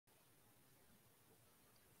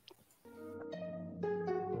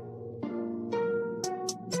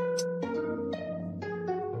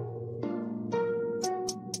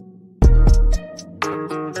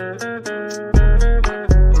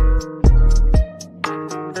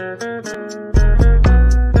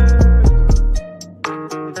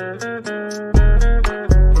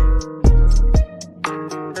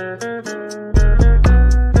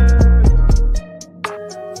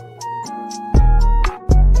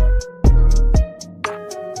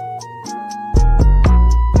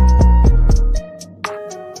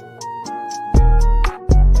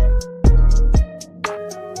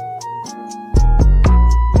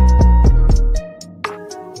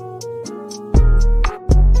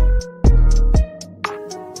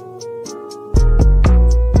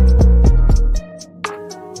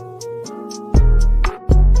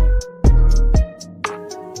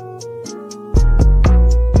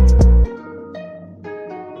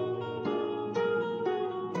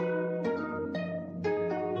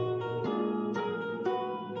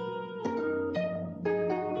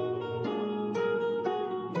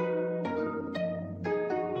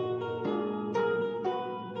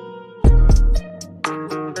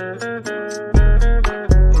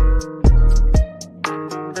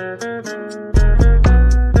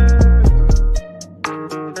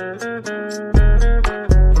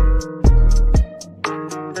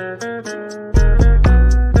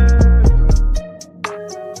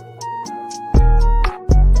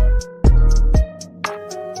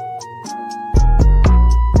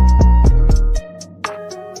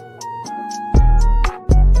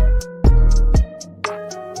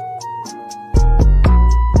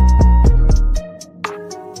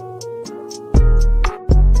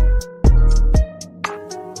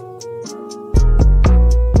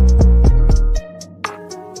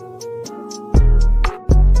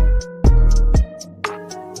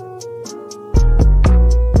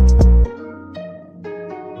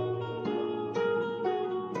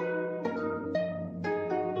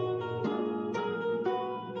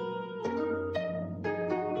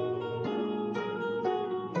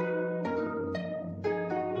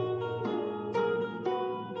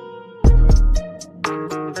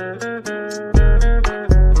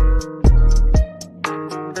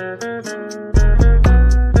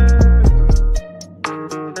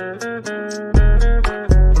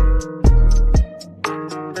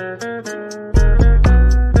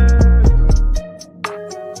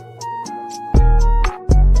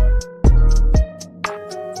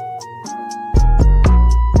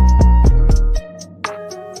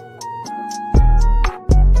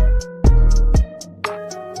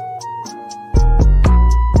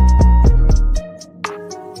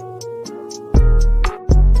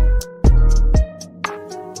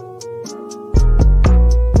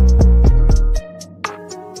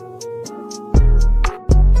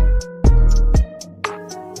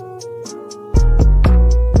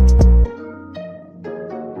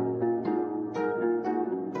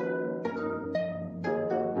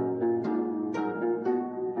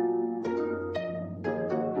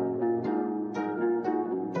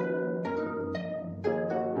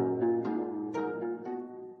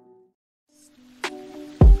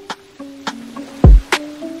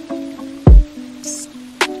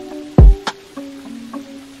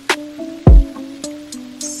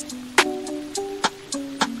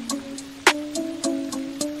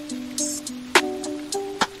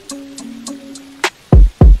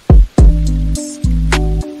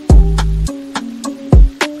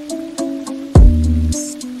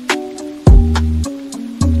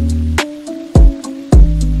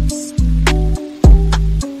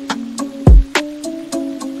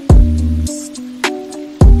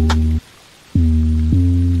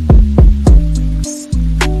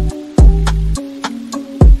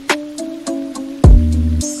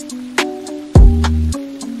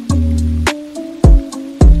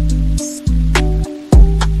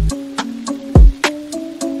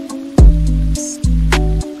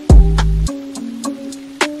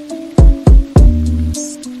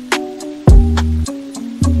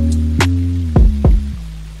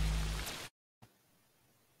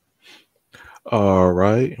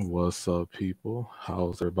right, what's up, people?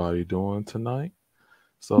 How's everybody doing tonight?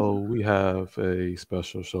 So we have a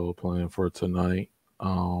special show planned for tonight.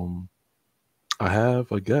 Um, I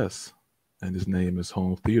have a guest, and his name is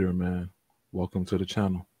Home Theater Man. Welcome to the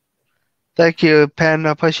channel. Thank you, Pen.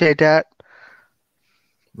 I appreciate that.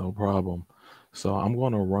 No problem. So I'm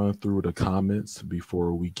going to run through the comments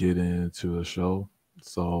before we get into the show.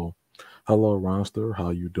 So, hello, Ronster. How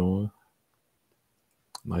you doing?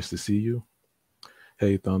 Nice to see you.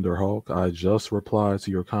 Hey, Thunderhawk, I just replied to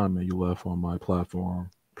your comment you left on my platform.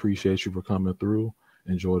 Appreciate you for coming through.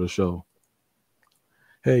 Enjoy the show.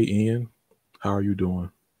 Hey, Ian, how are you doing?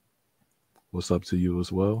 What's up to you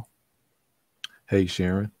as well? Hey,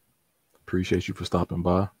 Sharon, appreciate you for stopping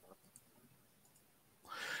by.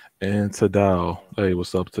 And Tadao, hey,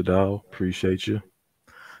 what's up, Tadao? Appreciate you.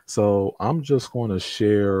 So I'm just going to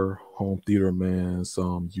share Home Theater Man's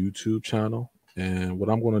YouTube channel. And what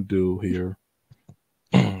I'm going to do here,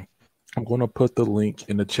 I'm going to put the link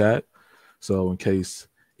in the chat. So in case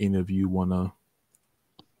any of you want to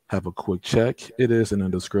have a quick check. It is in the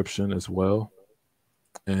description as well.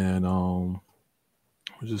 And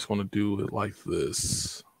we're just gonna do it like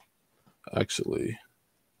this. Actually,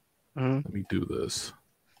 Mm-hmm. let me do this.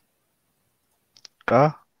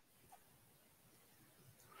 Okay.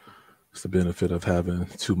 It's the benefit of having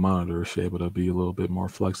two monitors, you're able to be a little bit more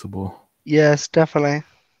flexible. Yes, definitely.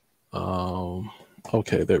 Um,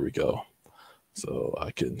 okay, there we go. So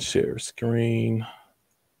I can share screen,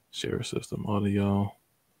 share system audio.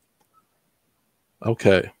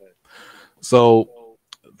 Okay, so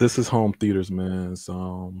this is Home Theaters Man's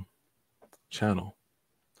channel,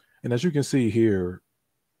 and as you can see here,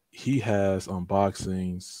 he has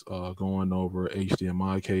unboxings going over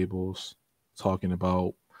HDMI cables, talking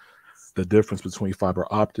about the difference between fiber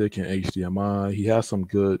optic and HDMI. He has some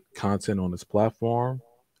good content on his platform.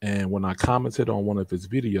 And when I commented on one of his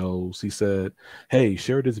videos, he said, "Hey,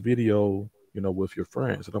 share this video, with your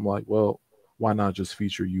friends." And I'm like, "Well, why not just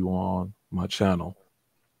feature you on my channel?"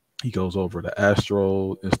 He goes over the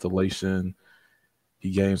Astro installation. He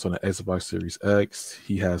games on the Xbox Series X.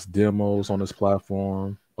 He has demos on his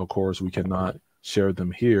platform. Of course, we cannot share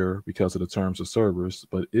them here because of the terms of service.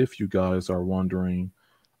 But if you guys are wondering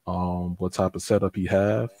what type of setup he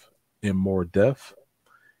have in more depth,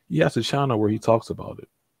 he has a channel where he talks about it.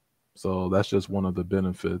 So that's just one of the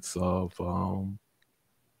benefits of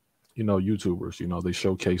YouTubers. They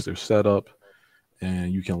showcase their setup,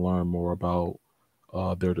 and you can learn more about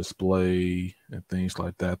their display and things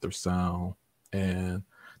like that, their sound. And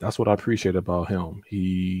that's what I appreciate about him.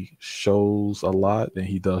 He shows a lot and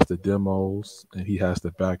he does the demos and he has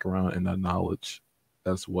the background and the knowledge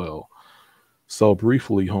as well. So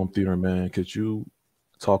briefly, Home Theater Man, could you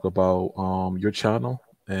talk about your channel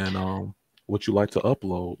and what you like to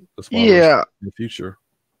upload as far as Yeah, in the future?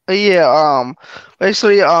 yeah.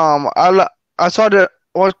 Basically, I saw the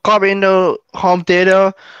what got me into home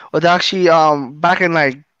theater was actually back in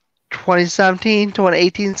like 2017,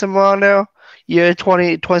 2018, somewhere around there. Year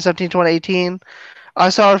 2017, 2018. I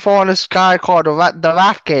saw it on this guy called the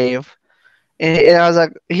Rat Cave. And I was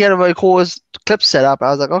like, he had a very cool clip set up.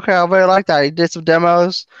 I was like, okay, I really like that. He did some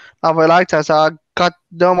demos. I really liked that. So I got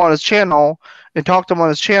them on his channel and talked to him on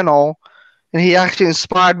his channel. And he actually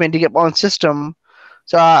inspired me to get my own system.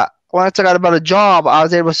 So once I got about a job, I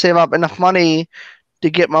was able to save up enough money to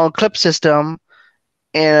get my own clip system.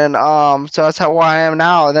 And so that's how where I am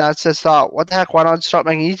now. And then I just thought, what the heck? Why don't I start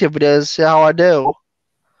making YouTube videos? See how I do.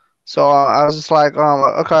 So I was just like,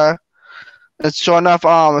 okay. And sure enough,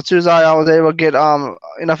 as soon as I was able to get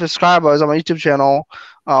enough subscribers on my YouTube channel,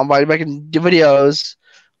 by making the videos,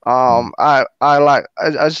 Mm. I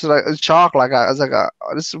just like shocked. Like I was like,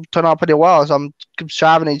 this turned out pretty well. So I'm keep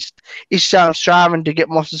striving each time I'm striving to get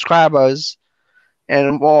more subscribers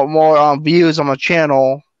and more views on my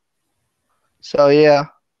channel. So yeah.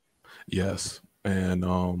 Yes. And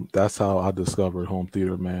that's how I discovered Home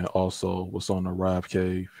Theater Man. Also, was on the Rav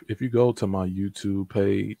Cave. If you go to my YouTube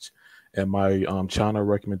page and my channel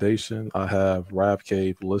recommendation, I have Rav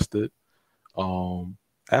Cave listed um,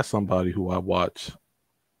 as somebody who I watch.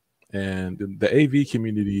 And the AV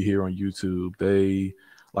community here on YouTube, they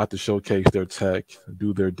like to showcase their tech,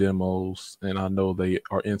 do their demos, and I know they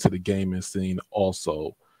are into the gaming scene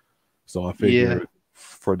also. So I Yeah. figured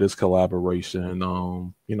for this collaboration,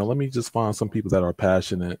 let me just find some people that are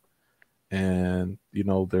passionate and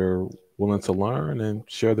they're willing to learn and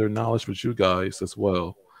share their knowledge with you guys as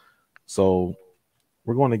well. So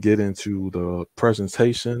we're going to get into the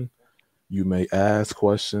presentation. You may ask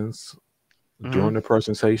questions Hmm. during the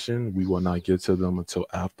presentation. We will not get to them until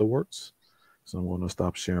afterwards. So I'm going to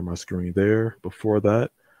stop sharing my screen there. Before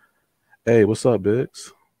that, Hey, what's up,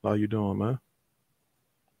 Biggs? How you doing, man?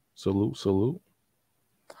 Salute, salute.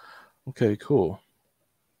 Okay, cool.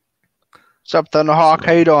 What's up, Thunderhawk?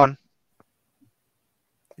 How So, you doing?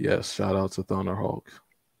 yes, shout out to Thunderhawk.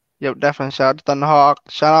 Yep, definitely. Shout out to Thunderhawk.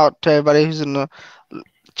 Shout out to everybody who's in the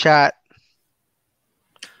chat.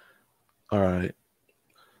 All right.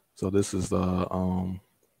 So this is the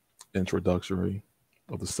introductory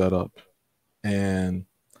of the setup, and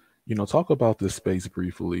talk about this space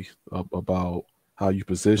briefly about how you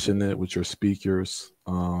position it with your speakers.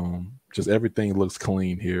 Just everything looks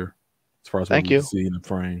clean here as far as what Thank we can you. see in the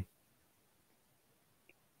frame.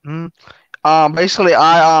 Mhm. Basically,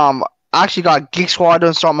 I actually got Geek Squad to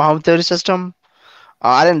install my home theater system.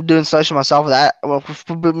 I didn't do installation myself. That well,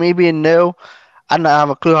 for me being new, I didn't have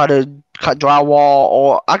a clue how to cut drywall,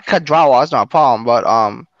 or I could cut drywall. That's not a problem. But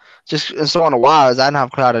just installing the wires, I didn't have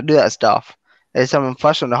a clue how to do that stuff. It's someone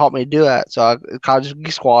professional to help me do that. So I called just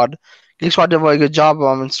Geek Squad. Geek Squad did a very good job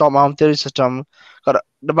installing my home theater system. Got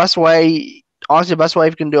the best way, honestly, the best way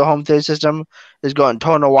if you can do a home theater system is go and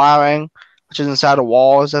turn the wiring, which is inside the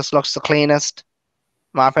walls. That looks the cleanest,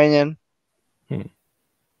 in my opinion. Hmm.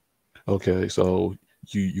 Okay, so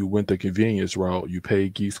you went the convenience route. You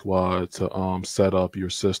paid Geek Squad to set up your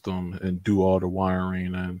system and do all the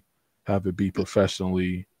wiring and have it be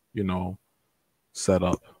professionally, you know, set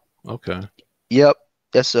up. Okay, Yep.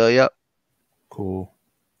 Yes, sir. Yep. cool.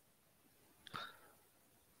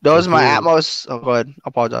 So Those are my here, Atmos. Oh, go ahead. I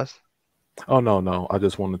apologize. oh no, I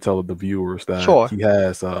just want to tell the viewers that Sure. he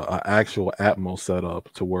has a actual Atmos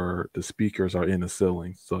setup to where the speakers are in the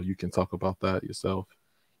ceiling, so you can talk about that yourself.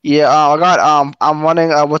 Yeah, I got I'm running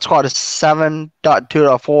what's called a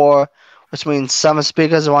 7.2.4, which means 7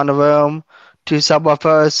 speakers around the room, 2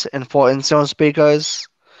 subwoofers, and 4 in-cell speakers.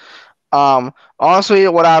 Honestly,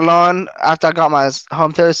 what I learned after I got my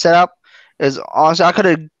home theater set up is honestly I could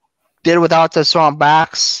have did without the strong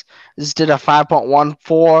backs. Just did a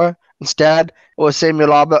 5.14 instead. It would save me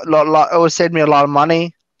a it would save me a lot of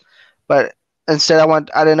money. But instead,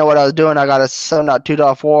 I didn't know what I was doing. I got a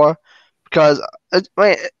 7.2.4 because I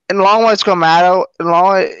mean, in the long run, it's gonna matter. In the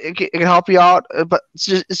long run, it can help you out. But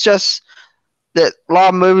it's just that a lot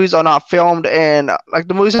of movies are not filmed in like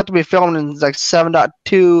the movies have to be filmed in like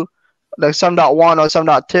 7.2, like 7.1 or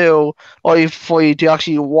 7.2, or for you to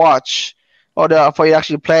actually watch, for you to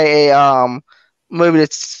actually play a movie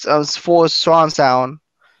that's full surround sound.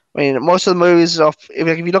 I mean, most of the movies, if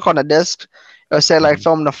you look on the disc, it'll say like Mhm.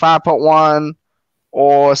 filmed in 5.1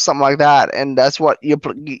 or something like that, and that's what you're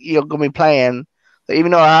gonna be playing. So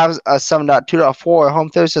even though I have a 7.2.4 home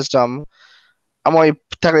theater system, I'm only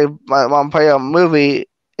technically when I'm playing a movie.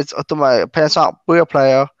 It's through my Panasonic Blu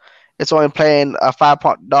player. It's only playing a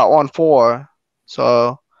 5.14.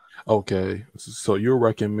 So Okay, so you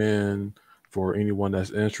recommend for anyone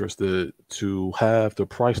that's interested to have to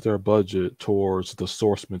price their budget towards the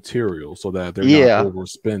source material so that they're not yeah,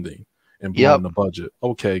 overspending and yep, blowing the budget.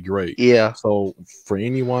 Okay, great. yeah. So for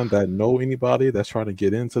anyone that know anybody that's trying to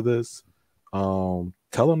get into this, tell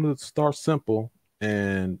them to start simple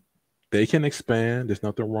and they can expand. There's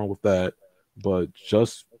nothing wrong with that, but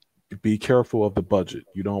just be careful of the budget.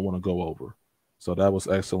 You don't want to go over. So that was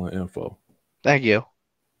excellent info. Thank you.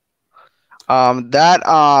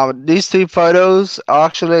 That these 3 photos are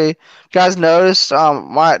actually, you guys noticed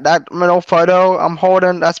my that middle photo I'm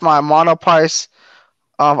holding. That's my monoprice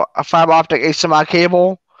a fiber optic HDMI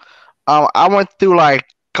cable. I went through like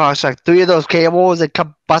gosh, like 3 of those cables. They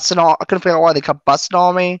kept busting on. I couldn't figure out why they kept busting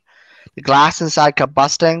on me. The glass inside kept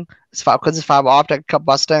busting. It's because it's fiber optic kept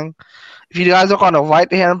busting. If you guys look on the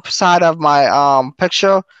right hand side of my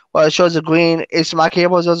picture, where it shows the green HDMI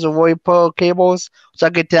cables, those are Roy Pro cables. So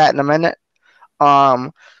I'll get to that in a minute.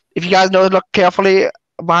 Um, if you guys know, look carefully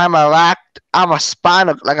behind my rack. I have a spine,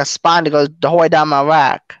 like a spine that goes the whole way down my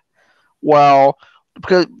rack. Well,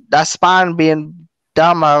 because that spine being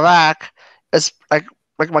down my rack, it's like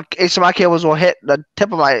my HDMI cables will hit the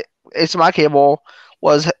tip of my HDMI cable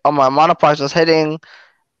was on my monoprice was hitting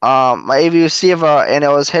my AV receiver, and it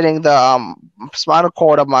was hitting the spinal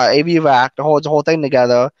cord of my AV rack to hold the whole thing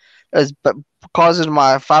together. It was causing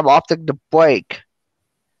my fiber optic to break.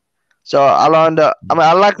 So I learned. I mean,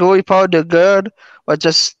 I like Louis Pro. They're good, but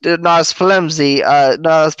just they're not as flimsy, not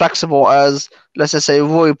as flexible as let's just say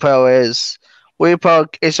Louis Pro is. Louis Pro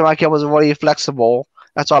HDMI cables are really flexible.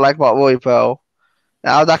 That's what I like about Louis Pro.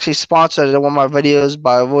 And I was actually sponsored in one of my videos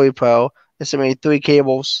by Louis Pro. They sent me 3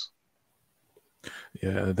 cables.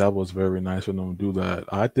 Yeah, that was very nice of them to do that.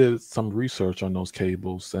 I did some research on those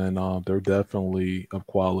cables, and they're definitely of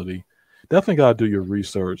quality. Definitely got to do your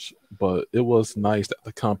research, but it was nice that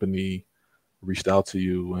the company reached out to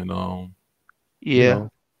you and you Yeah.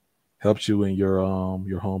 know helped you in your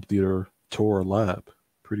home theater tour lab.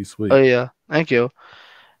 Pretty Oh sweet. yeah, thank you.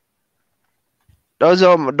 Those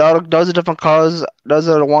are different colors. Those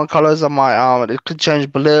are the one colors of my It could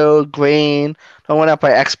change blue, green. Then when I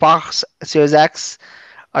play Xbox Series X,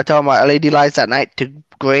 I turn my LED lights at night to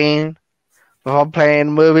green. If I'm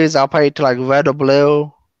playing movies, I'll play it to like red or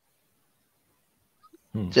blue.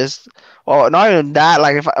 Hmm. Just well, not even that.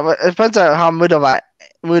 Like if it depends on how mood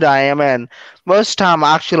I am in. Most time,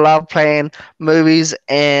 I actually love playing movies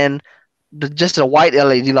and just the white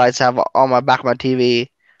LED lights I have on my back of my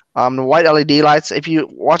TV. The white LED lights. If you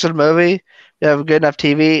watch a movie, you have a good enough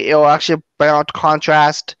TV, it will actually bring out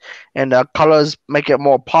contrast and the colors make it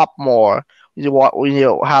more pop more. When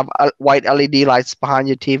you have white LED lights behind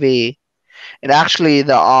your TV, and actually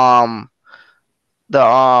the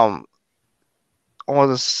what was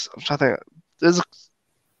this? I'm trying to think. There's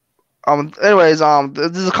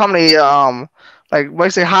this is a company like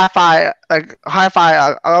basically hi-fi like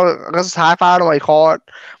hi-fi I guess it's hi-fi, I don't know what you call it,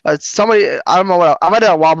 but somebody I don't know what I read it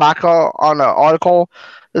a while back on an article.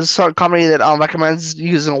 There's a certain company that recommends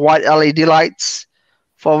using white LED lights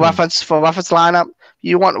Hmm. for reference lineup.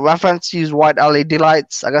 You want reference, use white LED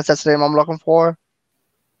lights. I guess that's the name I'm looking for.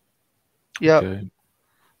 Yep. Okay.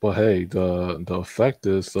 But hey, the effect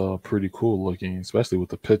is pretty cool looking, especially with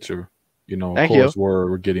the picture. Of Thank you. course,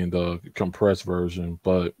 we're getting the compressed version,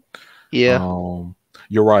 but Yeah. um,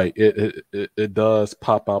 you're right. It does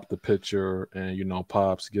pop out the picture, and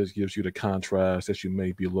pops gives you the contrast that you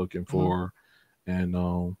may be looking Mhm. for. And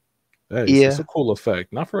hey, it's Yeah. a cool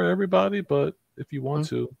effect. Not for everybody, but if you want Mhm.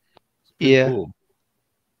 to, it's pretty Yeah. cool.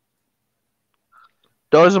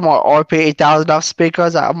 Those are my RP 8000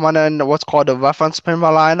 speakers. I'm running what's called the reference Premier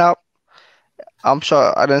lineup. I'm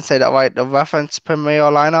sure I didn't say that right. The reference Premier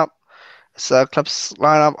lineup. It's a Clips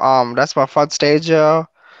lineup. That's my front stage here.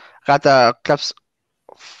 Got the Clips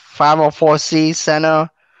 504C center,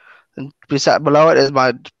 and beside below it is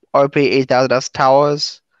my RP 8000 F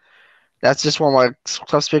towers. That's just one of my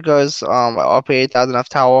Clip speakers. My RP 8000 F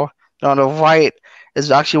tower. And on the right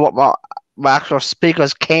is actually what my actual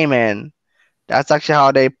speakers came in. That's actually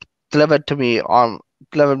how they delivered to me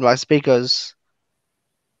delivered my speakers.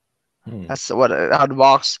 Hmm. That's what how the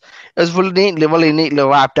box. It was really neatly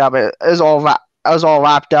wrapped up. It was all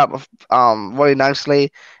wrapped up, really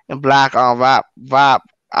nicely in black wrap.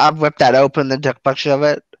 I ripped that open and took a picture of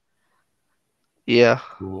it. Yeah,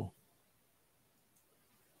 Cool.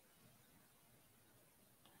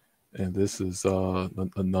 And this is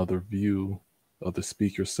another view of the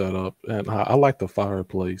speaker setup, and I like the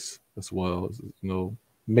fireplace as well.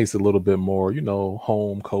 Makes it a little bit more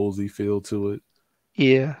home cozy feel to it.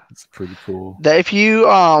 yeah. It's pretty cool. If you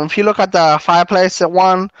look at the fireplace at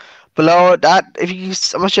one below that,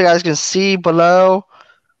 I'm not sure you guys can see below,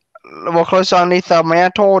 more closer underneath the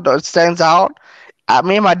mantle that stands out.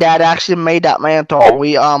 Me and my dad actually made that mantle.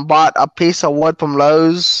 We bought a piece of wood from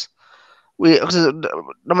Lowe's. The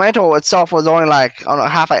mantle itself was only like I don't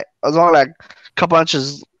know it was only like a couple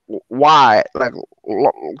inches wide, like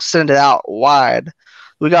extended out wide.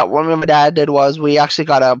 What me and my dad did was we actually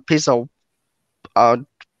got a piece of uh,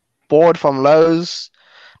 board from Lowe's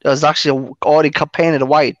that was actually already painted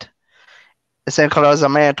white, the same color as the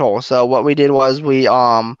mantle. So what we did was we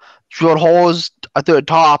drilled holes through the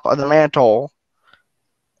top of the mantle,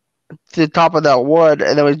 to the top of the wood,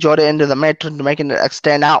 and then we drilled it into the mantle to making it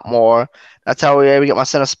extend out more. That's how we were able to get my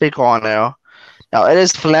center speaker on there. Now it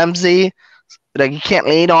is flimsy, like you can't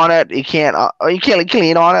lean on it. You can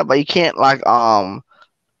lean on it, but you can't like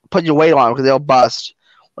put your weight on it because they'll bust.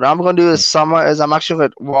 What I'm gonna do this summer is I'm actually gonna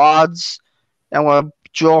get rods and I'm gonna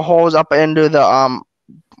drill holes up into the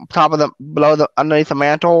top of the below the underneath the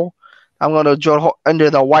mantle. I'm gonna drill into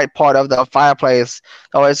the white part of the fireplace.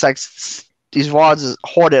 So it's like these rods is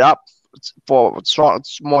hoarded up for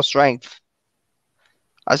more strength.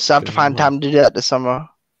 I just have to Okay, find nice. time to do that this summer.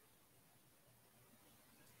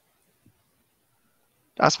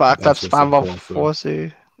 That's my That's Eclipse what's up, Professor.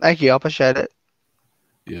 504C. Thank you, I appreciate it.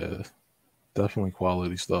 Yeah, definitely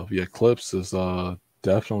quality stuff. Yeah, Clips is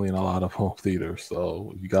definitely in a lot of home theaters.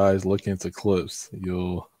 So if you guys look into Clips,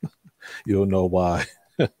 you'll know why.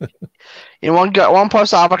 One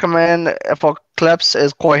person I recommend for clips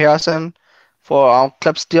is Corey Harrison for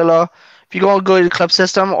clips dealer. If you go to good clip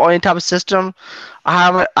system or any type of system,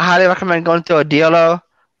 I highly recommend going to a dealer.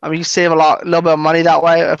 You can save a little bit of money that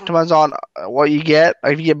way. It depends on what you get.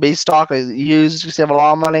 Like if you get B stock or used, you can save a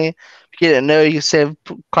lot of money. If you get it new, you can save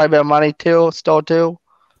quite a bit of money too. Still too.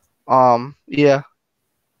 Yeah.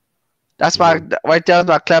 That's my Cool. right there.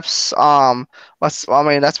 My clips. That's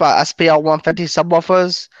my SPL 150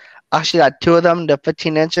 subwoofers. Actually, got two of them. They're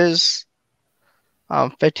 15 inches.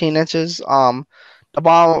 15 inches. The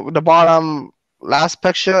bottom last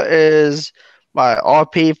picture is my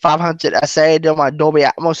RP 500 SA. They're my Dolby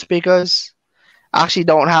Atmos speakers. I actually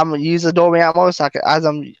don't have them use the Dolby Atmos. I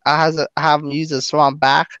have them use the surround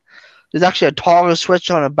back. There's actually a toggle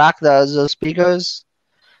switch on the back of those speakers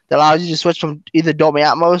that allows you to switch from either Dolby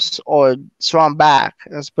Atmos or surround back.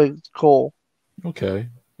 That's pretty cool. Okay.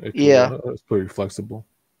 Cool. Yeah. It's pretty flexible.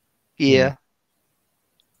 Yeah.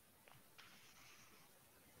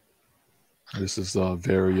 This is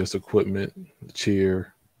various equipment,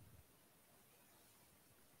 chair.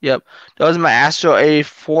 Yep. That was my Astro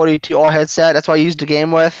A40 TR headset. That's what I used the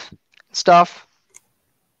game with stuff.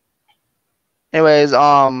 Anyways,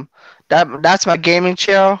 that's my gaming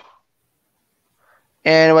chair.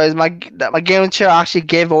 Anyways, my gaming chair I actually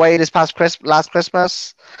gave away this last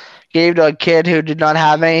Christmas. Gave to a kid who did not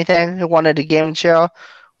have anything, who wanted a gaming chair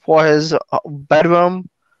for his bedroom.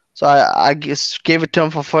 So I just gave it to him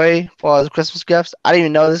for free for his Christmas gifts. I didn't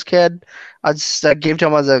even know this kid. I just gave it to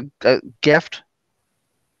him as a gift,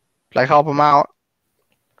 like help him out.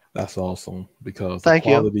 That's awesome because Thank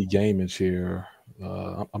the quality gaming chair.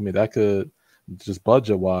 I mean, that could just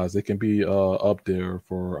budget wise, it can be up there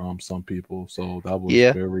for some people. So that was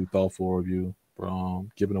very thoughtful of you for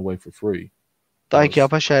giving away for free. Thank you, I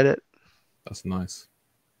appreciate it. That's nice.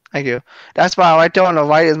 Thank you. That's why right there on the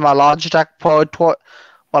right is my Logitech Pro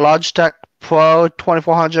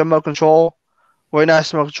 2400 remote control. Very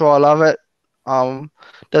nice remote control. I love it.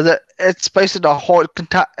 It's basically the whole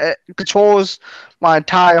it controls my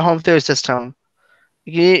entire home theater system.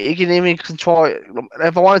 You can even control,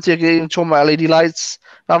 if I wanted to, you can even control my LED lights.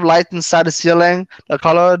 I have lights inside the ceiling, the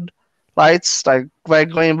colored lights, like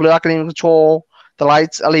red, green, blue. I can even control the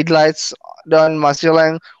lights, LED lights on my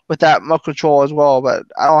ceiling with that remote control as well. But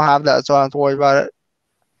I don't have that, so I don't have to worry about it.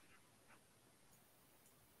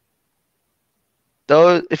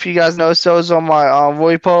 Those, if you guys notice, those are my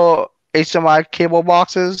Voipo HDMI cable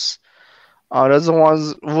boxes. Those are the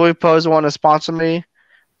ones. Voipo is the one that sponsored me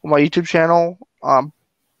for my YouTube channel.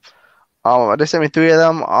 They sent me 3 of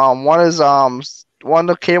them. One of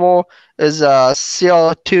the cable is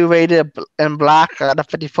CL2 rated in black. I got a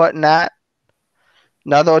 50-foot in that.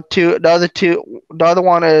 The other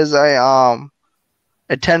one is a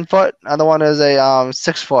 10-foot. Another one is a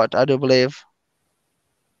 6-foot, I do believe.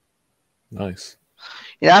 Nice.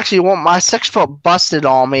 It actually my 6-foot busted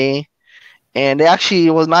on me, and they actually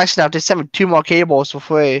was nice enough. They sent me 2 more cables for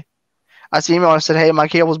free. I sent an email and said, "Hey, my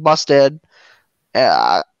cable's busted.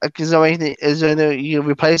 Is there anything you can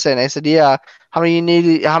replace it?" And I said, "Yeah. How many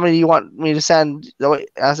do you want me to send?"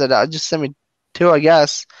 I said, "Just send me 2, I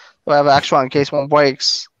guess. So I have an extra one in case one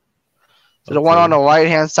breaks." So the one on the right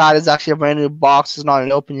hand side is actually a brand new box. It's not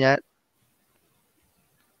even open yet.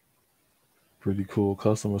 Pretty cool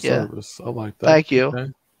customer service. I like that. Thank you.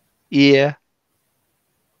 Okay. Yeah.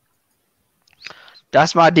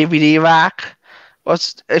 That's my DVD rack.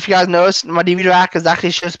 If you guys notice, my DVD rack is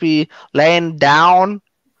actually supposed to be laying down,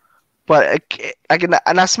 but in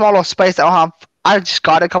that small little space I just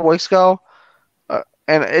got it a couple weeks ago,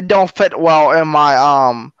 and it don't fit well in my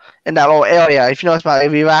in that little area. If you notice, my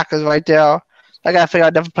DVD rack is right there. I gotta figure out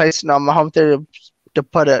a different place in my home theater to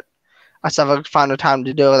put it. I still haven't found the time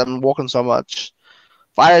to do it. I've been working so much.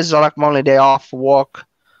 Fridays are like my only day off for work,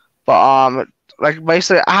 but like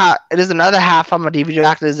basically, it is another half of my DVD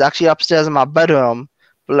rack that is actually upstairs in my bedroom,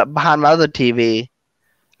 behind my other TV.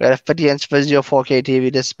 I got a 50-inch Vizio 4K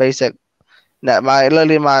TV, just basic. That my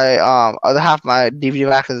other half of my DVD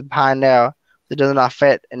rack is behind there. It does not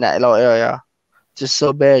fit in that little area. It's just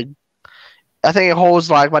so big. I think it holds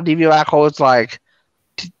my DVD rack holds like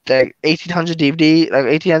 1,800 DVDs.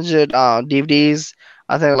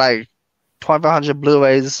 I think like 2,500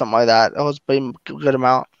 Blu-rays or something like that. It was a pretty good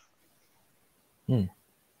amount.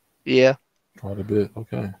 Yeah. Quite a bit.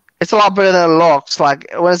 Okay. It's a lot bigger than it looks. Like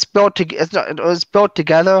when it's built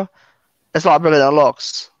together, it's a lot bigger than it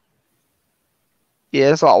looks.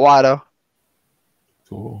 Yeah, it's a lot wider.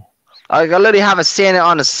 Cool. I literally have it standing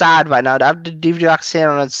on the side right now. I have the DVD rack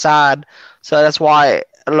standing on the side, so that's why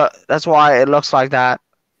it looks like that.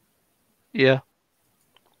 Yeah.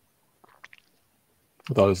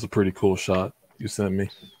 I thought it was a pretty cool shot you sent me.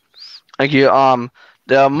 Thank you.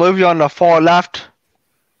 The movie on the far left,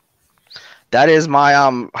 that is my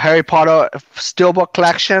Harry Potter steelbook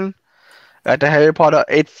collection. I got the Harry Potter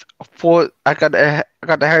I got the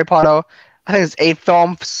Harry Potter. I think it's 8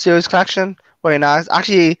 film series collection. Very nice.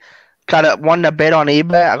 Actually, won the bid on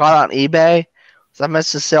eBay. I got it on eBay. So I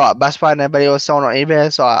missed the sale at Best Buy and everybody was selling on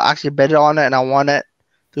eBay. So I actually bid on it and I won it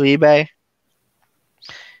through eBay.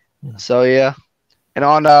 So yeah. And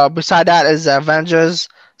on beside that is Avengers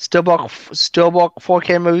Steelbook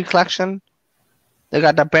 4K movie collection. They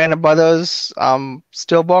got the Band of Brothers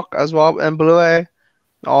Steelbook as well in Blu-ray.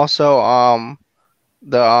 Also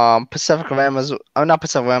the Pacific Rim is not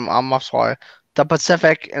Pacific Rim. I'm sorry, the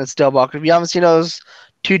Pacific and Steelbook. If you haven't seen those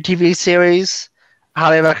two TV series, I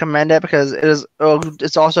highly recommend it because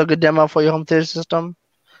it's also a good demo for your home theater system.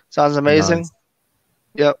 Sounds amazing. Nice.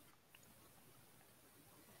 Yep.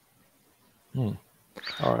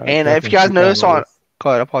 All right, And if you definitely guys keep that on notice the on, list. go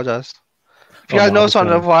ahead, I apologize. If you Oh guys no, I notice was on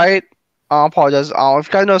the gonna. right, I apologize. If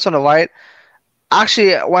you guys notice on the right,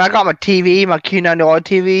 actually, when I got my TV, my Q90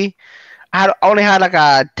 TV, only had like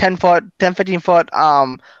a 15 foot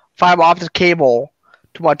fiber optic cable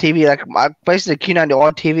to my TV. Like basically, the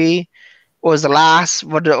Q90 TV was the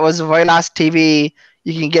very last TV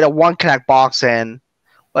you can get a one connect box in.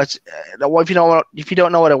 But if you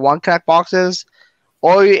don't know what a one connect box is,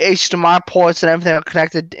 all your HDMI ports and everything are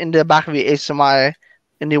connected into the back of your HDMI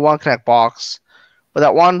in the one connect box. But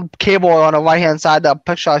that one cable on the right hand side, the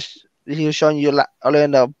picture he was showing you earlier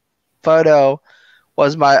in the photo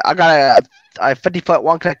was I got a 50-foot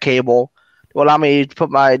one connect cable to allow me to put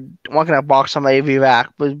my one connect box on my AV rack,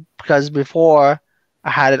 but because before I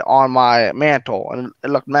had it on my mantle and it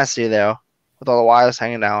looked messy there with all the wires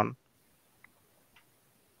hanging down.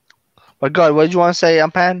 But good, what did you want to say,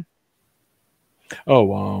 Pan?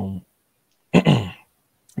 Oh,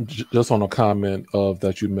 just on a comment of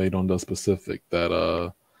that you made on the specific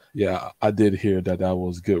that yeah, I did hear that that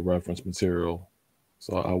was good reference material,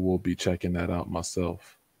 so I will be checking that out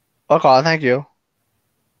myself. Okay, thank you.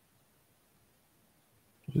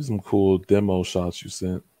 There's some cool demo shots you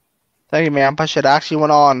sent. Thank you, man. I should actually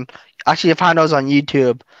went on. Actually, I found those on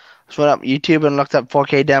YouTube. Just went up YouTube and looked up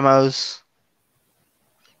 4K demos.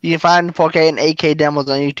 You can find 4K and 8K demos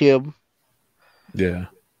on YouTube. Yeah.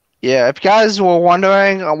 Yeah, if you guys were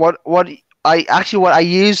wondering what I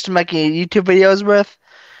used to make YouTube videos with,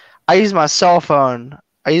 I use my cell phone.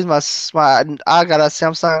 I got a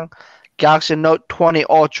Samsung Galaxy Note 20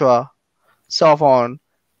 Ultra cell phone.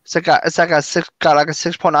 Got like a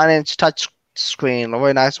 6.9-inch touch screen, a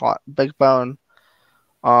very nice one, big phone.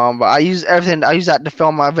 But I use everything. I use that to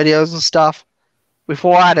film my videos and stuff.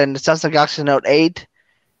 Before I had a Samsung Galaxy Note 8,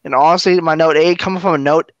 and honestly, my Note 8 coming from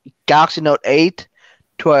a Galaxy Note 8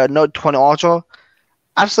 to a Note 20 Ultra,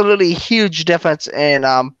 absolutely huge difference in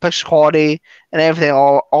picture quality and everything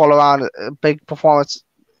all around. Big performance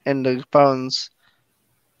in the phones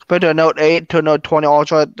compared to a Note 8 to a Note 20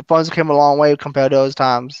 Ultra. The phones came a long way compared to those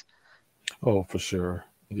times. Oh, for sure.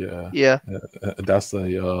 Yeah. Yeah, That's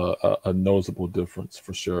a noticeable difference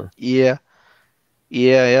for sure. yeah,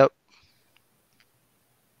 yep.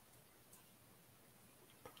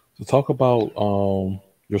 So talk about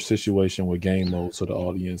your situation with game mode to the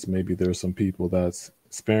audience. Maybe there's some people that's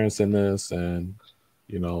experiencing this, and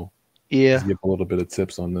you know, Yeah. just give a little bit of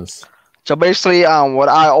tips on this. So basically, what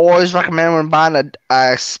I always recommend when buying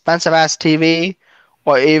a expensive ass TV,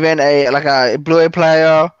 or even a Blu-ray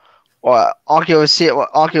player, or audio receiver,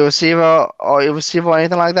 or a receiver, or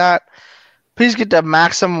anything like that, please get the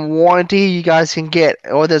maximum warranty you guys can get.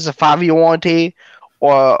 Or there's a 5-year warranty,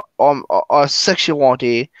 or a 6-year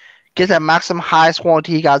warranty. Get the maximum highest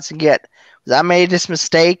warranty you guys can get. 'Cause I made this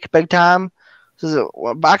mistake big time.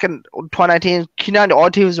 Back in 2019, Q90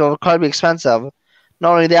 RTs were incredibly expensive.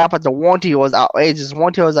 Not only that, but the warranty was outrageous. The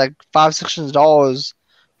warranty was like $500-$600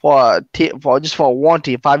 for a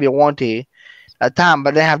warranty, 5-year warranty at the time.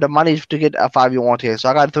 But they didn't have the money to get a 5-year warranty, so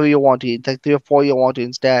I got a 3-year warranty, take 3 or 4-year warranty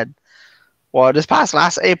instead. Well, this past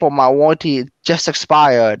last April, my warranty just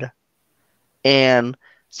expired, and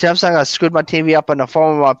Samsung has screwed my TV up in a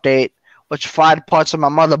firmware update, which fried parts of my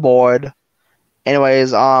motherboard.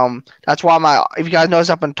 Anyways, that's why if you guys notice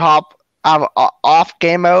up on top, I have off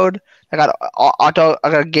game mode. I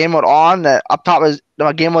got game mode on. That up top is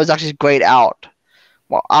my game mode is actually grayed out.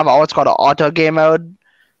 Well, I have what's called an auto game mode.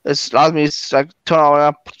 This allows me to like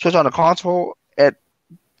switch on the console. It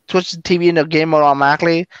switches the TV into game mode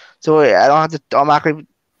automatically, so I don't have to automatically.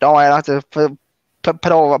 Don't worry, I don't have to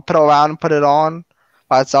put around and put it on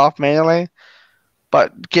by itself manually.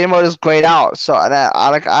 But game mode is grayed out. So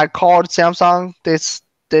I called Samsung. They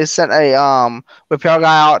sent a repair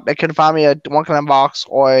guy out. They couldn't find me a one connect box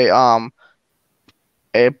or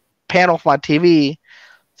a panel for my TV.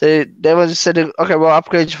 So they just said, okay, we'll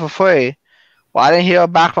upgrade you for free. Well, I didn't hear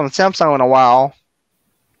back from Samsung in a while.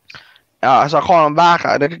 So I called them back.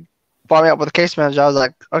 They brought me up with the case manager. I was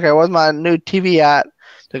like, okay, where's my new TV at?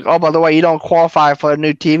 Like, oh, by the way, you don't qualify for a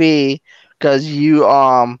new TV because you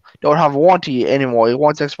don't have a warranty anymore. Your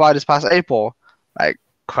warranty expired this past April. Like,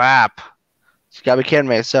 crap. You gotta be kidding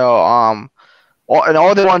me. So and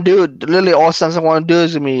all they want to do, literally all Samsung want to do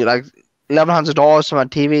is give me like $1,100 for my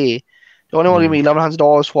TV. They only want to give me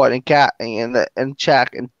 $1,100 for it in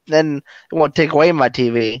check, and then they want to take away my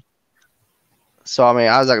TV. So I mean,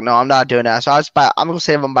 I was like, no, I'm not doing that. So I'm gonna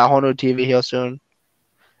save them buy a whole new TV here soon.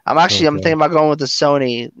 I'm thinking about going with the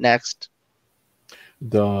Sony next.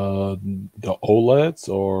 The OLEDs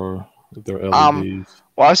or their LEDs?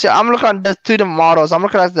 Well, I'm looking at the two different models. I'm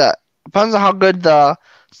looking at depends on how good the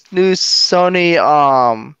new Sony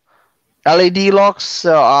LED looks.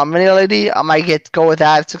 So mini LED, I might go with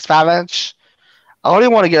that 65-inch. I only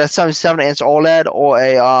want to get a 77-inch OLED or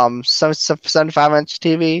a 75-inch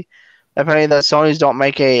TV. Apparently, the Sonys don't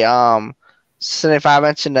make a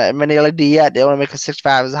 75-inch in the mini LED yet. They only make a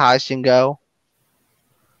 65 as the highest you can go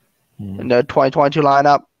in the 2022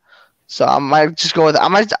 lineup. So I might just go with. I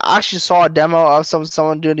might actually saw a demo of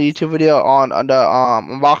someone doing a YouTube video on the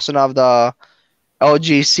unboxing of the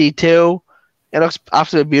LG C2. It looks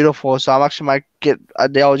absolutely beautiful. So I actually might get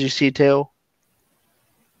the LG C2.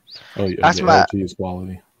 Oh yeah, that's my LG is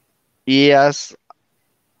quality. Yes.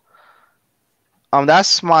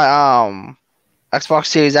 That's my Xbox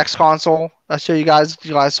Series X console. That's what you guys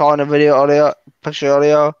saw in the picture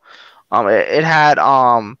earlier. It had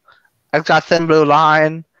it's got thin blue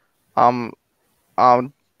line, vinyl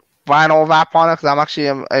wrap on it because I'm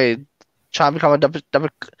actually trying to become a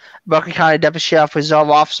Berkeley County Deputy Sheriff Reserve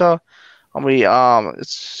Officer.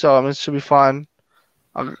 So it should be fun.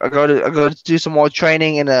 I go to do some more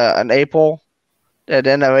training in April, at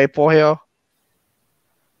the end of April here.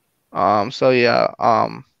 So yeah.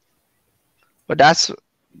 But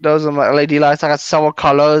those are my LED lights. I got several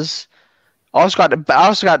colors. I also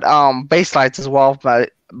got base lights as well. My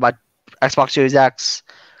Xbox Series X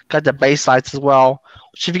got the base lights as well.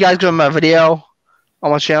 Which if you guys go to my video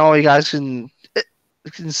on my channel, you guys can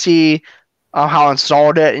see how I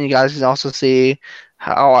installed it, and you guys can also see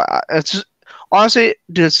how it's just, honestly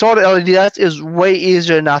to install the LED lights is way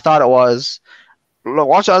easier than I thought it was. Look,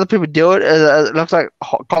 watching other people do it, it looks like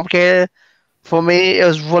complicated. For me, it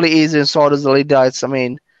was really easy to install those LED lights. I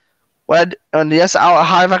mean, yes, I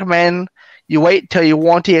highly recommend you wait till your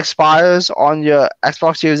warranty expires on your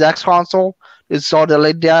Xbox Series X console to install the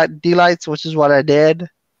LED lights, which is what I did.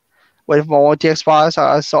 Wait for my warranty expires.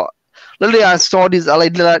 I installed these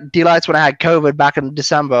LED lights when I had COVID back in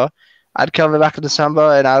December. I had COVID back in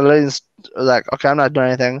December, and I literally was like, okay, I'm not doing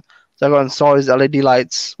anything. So I'm going to install these LED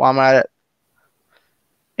lights while I'm at it.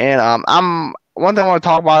 And one thing I want to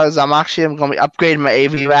talk about is I'm going to be upgrading my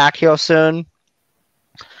AV rack here soon.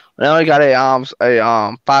 I only got a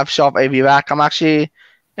 5-shelf AV rack. I'm actually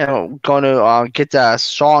going to get the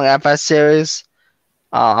Strong FS series.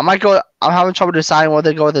 I'm having trouble deciding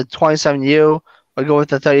whether to go with the 27U or go with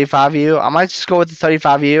the 35U. I might just go with the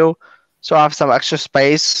 35U, so I have some extra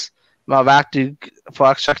space in my rack for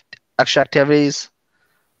extra activities,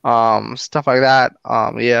 stuff like that.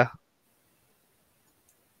 Yeah.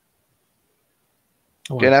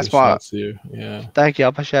 Okay, that's my here. Yeah. Thank you, I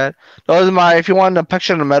appreciate it. Those are if you want a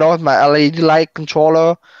picture in the middle with my LED light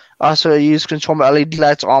controller. I also control my LED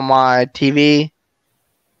lights on my TV.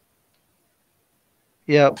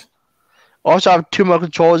 Yep. Also, I have 2 more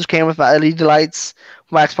controllers came with my LED lights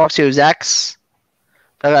for my Xbox Series X.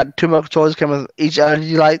 I got 2 more controllers came with each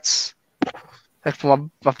LED lights, like for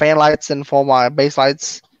my fan lights and for my base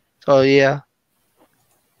lights. So yeah.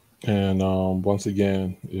 And once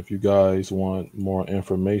again, if you guys want more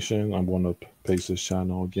information, I'm going to paste this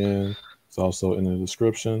channel again. It's also in the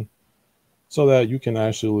description so that you can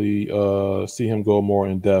actually see him go more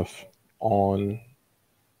in depth on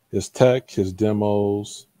his tech, his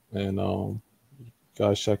demos, and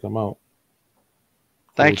guys, check him out.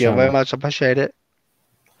 Thank you very much. I appreciate it.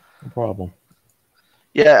 No problem.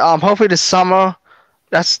 Yeah. Hopefully this summer.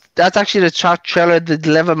 That's actually the trailer to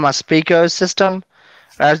deliver my speaker system.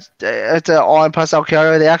 It's an all-in-one South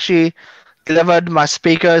Carolina. They actually delivered my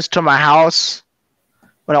speakers to my house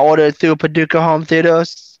when I ordered through Paducah Home Theater.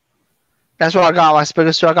 That's where I got my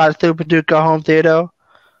speakers. So I got it through Paducah Home Theater.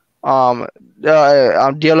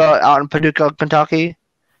 Dealer out in Paducah, Kentucky.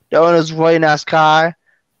 The owner's really nice guy.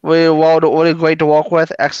 Really great to work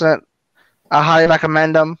with. Excellent. I highly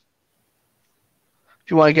recommend them.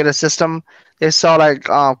 If you want to get a system, they sell like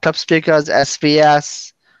clip speakers,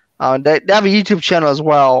 SVS. They have a YouTube channel as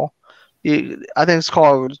well. I think it's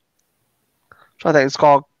called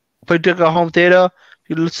Paducah Home Theater.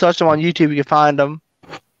 If you search them on YouTube, you can find them.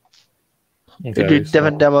 Okay, they do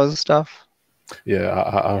different demos and stuff. Yeah,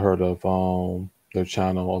 I heard of their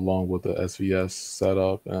channel along with the SVS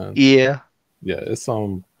setup, and yeah, it's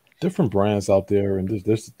some different brands out there, and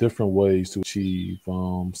there's different ways to achieve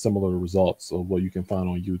similar results of what you can find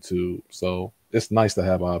on YouTube. So it's nice to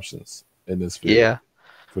have options in this field Yeah.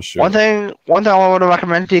 for sure. One thing I want to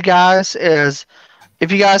recommend to you guys is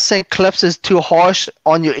if you guys think clips is too harsh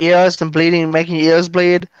on your ears and bleeding, making your ears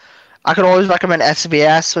bleed, I could always recommend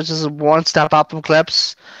SVS, which is one step up from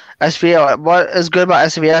clips. SVS, what is good about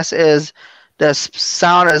SVS is the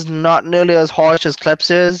sound is not nearly as harsh as clips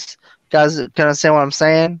is. You guys can understand what I'm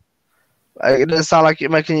saying? Like, it doesn't sound like you're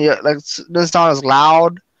making you like it doesn't sound as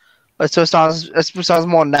loud. But so it sounds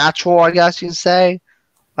more natural, I guess you can say.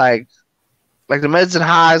 Like the mids and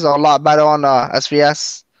highs are a lot better on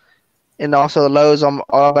SVS, and also the lows are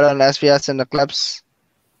a lot better on the SVS and the clips.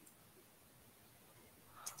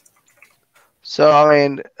 So I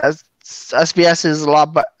mean, SBS is a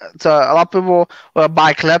lot, but so a lot of people will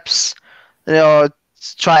buy clips, try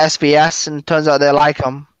SBS, and it turns out they like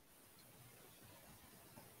them.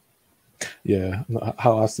 Yeah,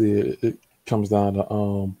 how I see it, it comes down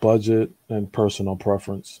to budget and personal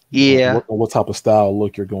preference. Yeah. What type of style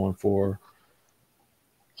look you're going for.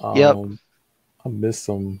 Yep. I missed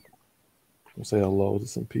some. I'll say hello to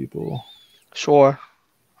some people. Sure.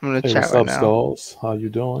 I'm gonna Hey, chat what's right up, now. Skulls? How you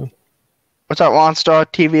doing? What's up, Lonstar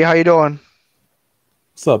TV? How you doing?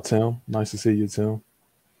 What's up, Tim? Nice to see you, Tim.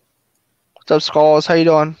 What's up, Skulls? How you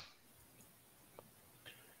doing?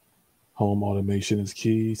 Home automation is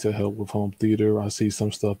key to help with home theater. I see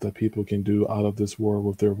some stuff that people can do out of this world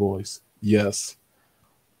with their voice. Yes.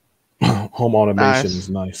 Home automation Nice. is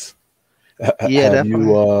nice. Yeah, Have definitely.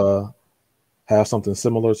 you have something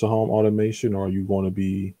similar to home automation, or are you going to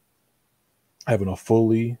be having a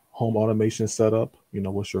fully home automation setup?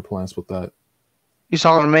 What's your plans with that? You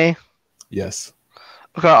talking to me? Yes.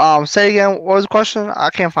 Okay. Say again. What was the question? I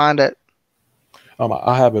can't find it.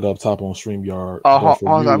 I have it up top on StreamYard, Oh, but for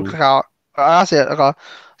hold on. you, Click out. I see it. Okay.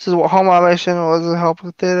 This is what home automation was to help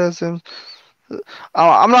with theaters and.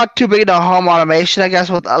 I'm not too big into home automation, I guess,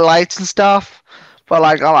 with lights and stuff. But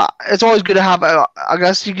like, it's always good to have. I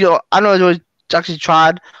guess you go. I know it's actually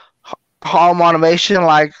tried home automation,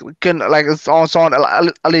 like it's also on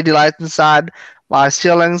LED lights inside my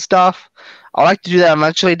ceiling and stuff. I like to do that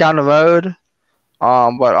eventually down the road.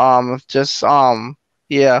 Just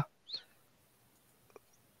yeah.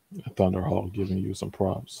 Thunderhawk giving you some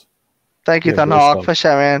props. Thank you, Yeah, great Thunderhawk, stuff. for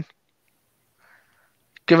sure, man.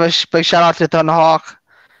 Give a big shout out to Thunderhawk.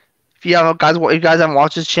 If you guys haven't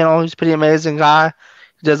watched his channel, he's a pretty amazing guy.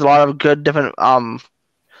 He does a lot of good different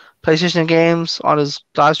PlayStation games on his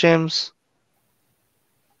live streams.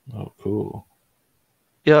 Oh, cool.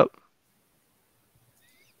 Yep.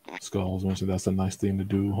 Skulls mentioned that's a nice thing to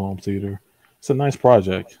do, home theater. It's a nice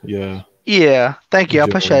project. Yeah. Yeah. Thank you. I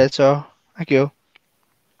Enjoy appreciate it. it, so thank you.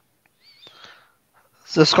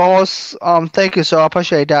 The scholars, thank you, so I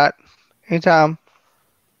appreciate that. Anytime.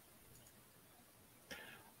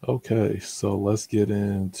 Okay, so let's get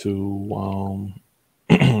into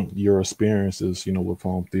your experiences, with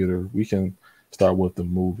home theater. We can start with the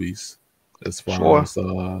movies as far Sure.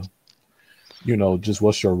 as just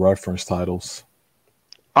what's your reference titles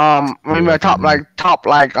Maybe you my recommend? top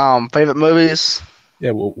favorite movies.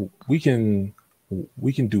 Yeah, well, we can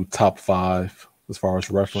do top five as far as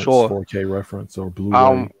reference, Sure. 4K reference or Um,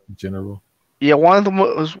 Blu-ray in general. yeah, one of them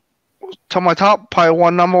was to my top probably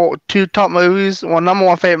one number two top movies. One number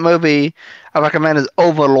one favorite movie I recommend is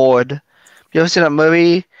Overlord. You ever seen that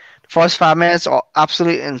movie? The first 5 minutes are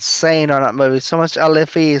absolutely insane on that movie. So much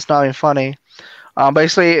LFE, it's not even funny.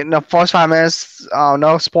 Basically, in the first 5 minutes,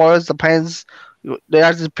 no spoilers. The planes, they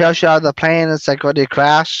actually parachute out of the plane. It's like when they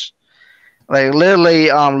crash. Like literally,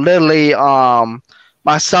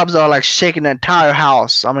 my subs are like shaking the entire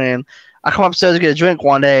house. I mean, I come upstairs to get a drink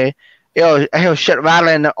one day. I hear shit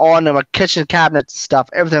rattling on in my kitchen cabinets and stuff.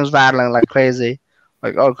 Everything was rattling like crazy.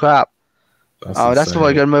 Like, oh crap. That's That's a really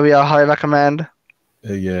insane. good movie. I highly recommend.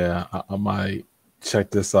 Yeah, I might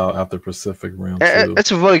check this out after Pacific Rim too.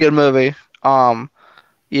 It's a really good movie. Um,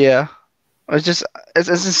 yeah. It's just it's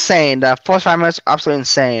insane. The first 5 minutes absolutely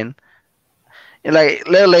insane. And, like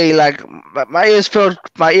literally, like my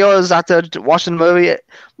ears after watching the movie.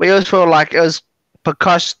 My ears feel like it was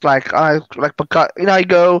percussed, like percuss. You know, you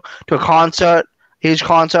go to a concert, huge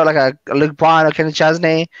concert like a Luke Bryan or Kenny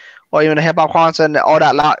Chesney, or even a hip hop concert, and all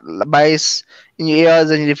that loud bass in your ears,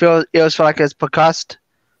 and your ears feel like it's percussed.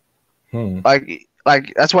 Hmm.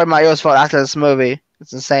 Like that's why my ears felt after this movie.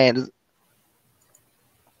 It's insane.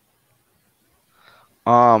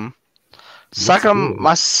 Um. Looks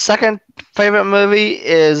My good. second favorite movie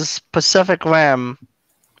is Pacific Rim.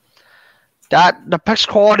 That the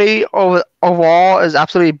picture quality overall is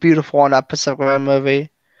absolutely beautiful in that Pacific Rim movie.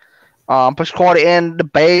 Picture quality and the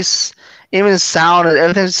bass, even the sound,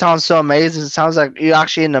 everything sounds so amazing. It sounds like you're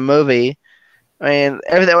actually in the movie. I mean,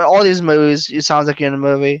 everything, all these movies, it sounds like you're in a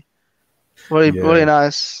movie. Really, really Yeah,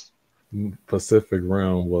 nice. Pacific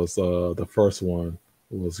Rim was the first one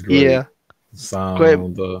was great. Yeah, great.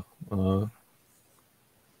 Sound, uh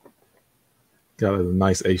got a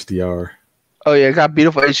nice HDR. Oh yeah, got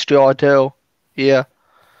beautiful HDR too. Yeah.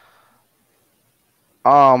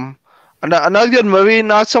 Um, another good movie,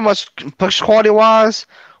 not so much picture quality wise.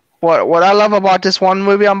 What I love about this one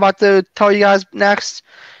movie I'm about to tell you guys next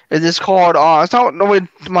is it's called. It's not really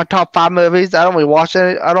my top five movies. I don't really watch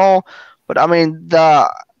it at all. But I mean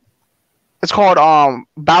it's called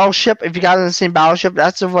Battleship. If you guys haven't seen Battleship,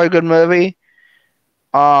 that's a very good movie.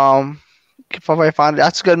 Um, if I find it,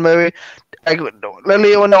 that's a good movie. Like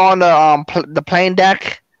literally when they're on the plane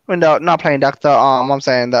deck, when the not plane deck, the I'm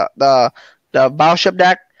saying the battleship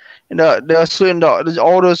deck, and they're saluting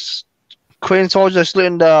all those Korean soldiers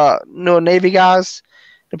saluting the new Navy guys.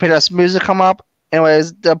 They play this music come up.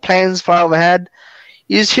 Anyways, the planes fly overhead.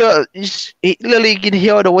 You just hear, you literally can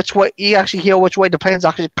hear the which way. You actually hear which way the plane's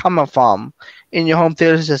actually coming from in your home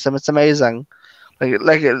theater system. It's amazing.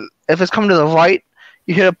 Like if it's coming to the right,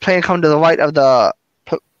 you hear the plane come to the right of the.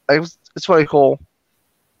 Like, it's very cool.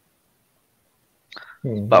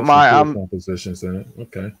 But There's some my cool compositions in it.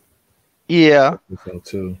 Okay. yeah. So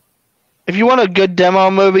too. If you want a good demo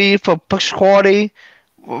movie for picture quality,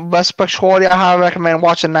 best picture quality, I highly recommend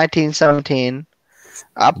watching 1917.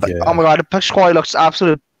 Oh Yeah. my god, the picture quality looks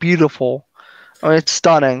absolutely beautiful. I mean, it's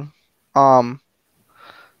stunning. Um,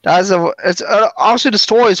 it's obviously the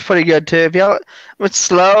story is pretty good too. It's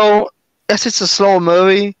slow. Yes, it's a slow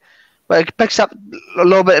movie, but it picks up a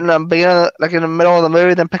little bit in the beginning, like in the middle of the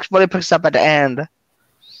movie, then really picks up at the end.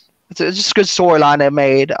 It's just a good storyline they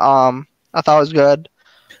made. I thought it was good.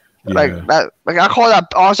 Like Yeah. that, like I call that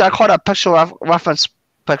honestly, I call that picture reference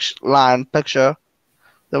picture.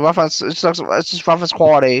 The reference, it's just reference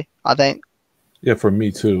quality. I think. Yeah, for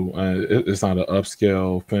me too. It's not an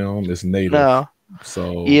upscale film. It's native. No.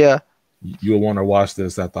 So Yeah. you'll want to watch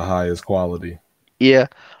this at the highest quality. Yeah.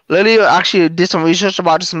 Lily actually did some research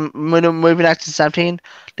about this movie 1917.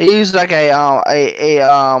 They used like I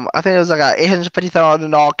think it was like a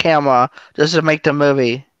 $850,000 camera just to make the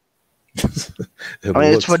movie. It I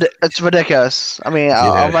mean, looks, it's ridiculous. I mean, I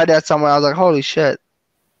yeah. read that somewhere. I was like, holy shit.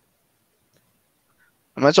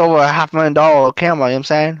 I mean, it's over a $500,000 camera. You know what I'm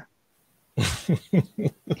saying?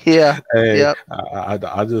 Yeah. Hey, Yep.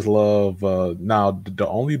 I just love now the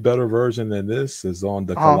only better version than this is on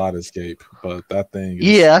the Uh-huh. Kaleidoscape, but that thing is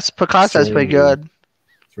Yeah, that's Picasso. That's pretty extremely good.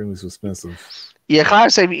 extremely expensive. Yeah,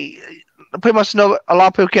 Class Save. Pretty much no. A lot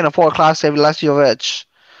of people can't afford Class Save unless you're rich.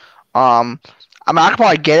 Um, I mean, I could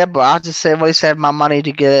probably get it, but I just really save my money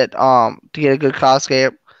to get it. To get a good Class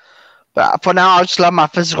Save. But for now, I just love my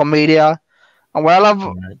physical media. And what I love,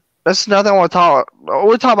 Right. that's another thing we'll talk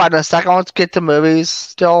about in a second. Let's get to movies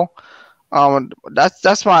still.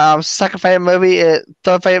 That's my second favorite movie.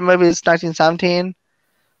 Third favorite movie is 1917.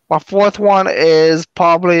 My fourth one is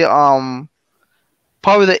probably the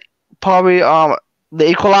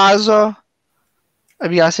Equalizer.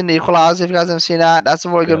 Have you guys seen the Equalizer? If you guys haven't seen that, that's a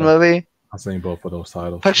really good Yeah, movie. I've seen both of those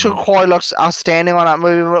titles. Picture Yeah. quality looks outstanding on that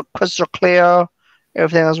movie. Crystal clear,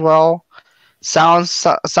 everything as well. Sounds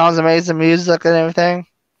amazing, music and everything.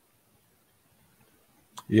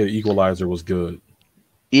 Yeah, Equalizer was good.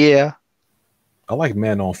 Yeah. I like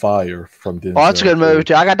Man on Fire from Oh, that's a Denzel good movie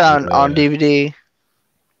too. too. I got that on Yeah, DVD.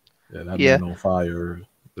 yeah, that Yeah, Man on Fire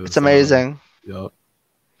it's is amazing. yep.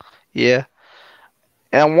 Yeah.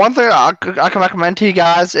 And one thing I can recommend to you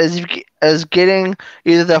guys is getting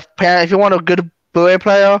either if you want a good Blu-ray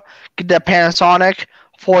player, get the Panasonic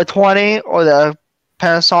 420 or the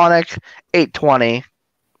Panasonic 820.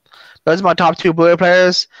 Those are my top two Blu-ray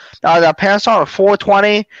players. Now the Panasonic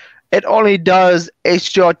 420, it only does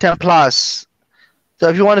HDR10 plus. So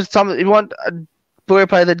if you want a Blu-ray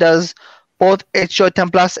player that does both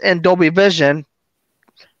HDR10 plus and Dolby Vision,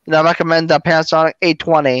 then I recommend the Panasonic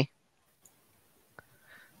 820.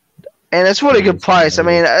 And it's really good price. I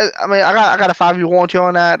mean, I got a 5-year warranty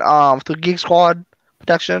on that through Geek Squad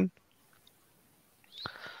protection.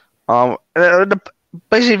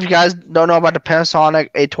 Basically, if you guys don't know about the Panasonic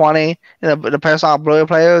 820 and the Panasonic Blu-ray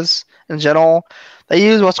players in general, they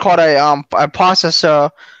use what's called a processor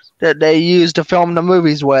that they use to film the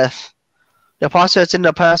movies with. The processor that's in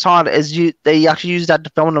the Panasonic they actually use that to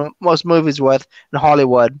film the most movies with in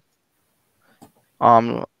Hollywood.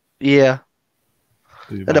 Yeah.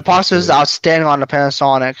 The processor is outstanding on the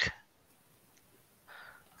Panasonic.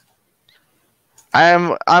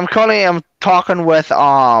 I'm currently talking with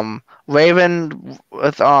Raven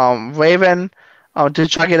to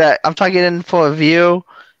try to get I'm trying to get in for a review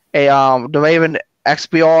the Raven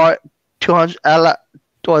XBR 200. What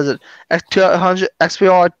was it? X200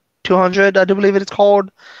 XPR 200, I do believe it's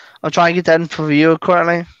called. I'm trying to get that in for review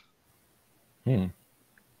currently. Hmm.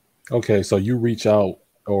 Okay, so you reach out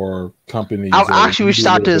or companies I've or actually you do reached a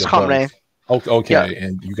out little to bit this of company. both. Yeah, Okay,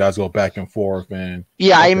 and you guys go back and forth and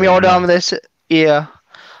yeah. I okay, emailed them nice. this. Yeah.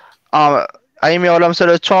 I emailed them, so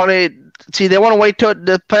they're trying to see. They want to wait till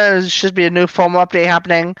the plan is should be a new foam update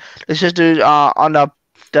happening. They should do on the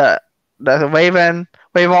the Wave on.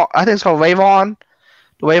 I think it's called the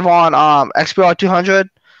Wave on XPR 200.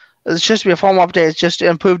 It's just be a foam update. It's just to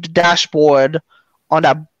improve the dashboard on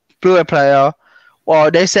that Blu-ray player.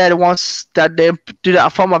 Well, they said once that they do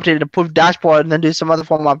that foam update to improve the dashboard and then do some other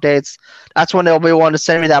foam updates, that's when they'll be wanting to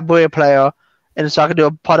send me that Blu-ray player, and so I can do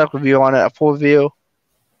a product review on it, a full review.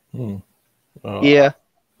 Hmm. Uh, Yeah.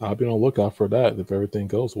 I'll be on the lookout for that if everything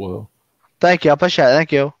goes well. Thank you. I appreciate it.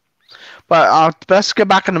 Thank you. But let's get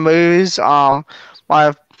back in the movies.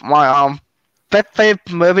 My fifth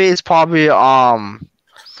favorite movie is probably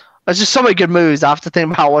There's just so many good movies. I have to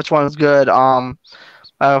think about which one is good.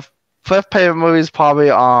 My fifth favorite movie is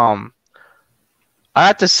probably I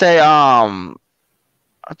have to say I'm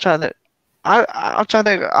trying to I'm trying to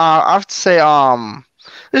think. I have to say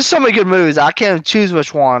there's so many good movies. I can't choose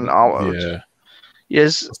which one. Yeah.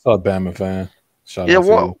 Yes. What's up, Bama fan? Shout Yeah. out to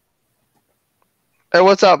What? you. Hey,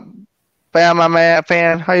 what's up, Bam, my man,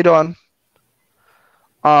 fan? How you doing?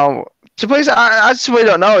 Um, so please, I just really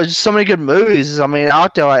don't know. There's just so many good movies. I mean,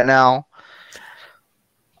 out there right now.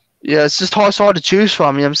 Yeah, it's just hard, so hard to choose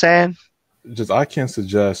from. You know what I'm saying? Just I can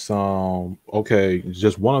suggest okay,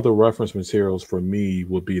 just one of the reference materials for me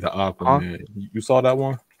would be the Huh? Aquaman. You saw that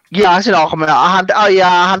one? Yeah, I said Aquaman. I have. Oh yeah,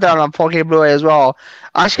 I have that on 4K Blu-ray as well.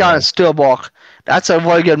 I actually got it in Yeah. Steelbook. That's a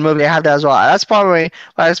really good movie. I have that as well. That's probably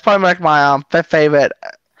like my fifth favorite.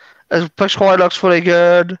 The picture quality looks really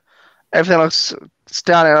good. Everything looks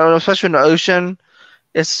stunning, especially in the ocean.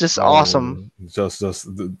 It's just awesome. Oh, just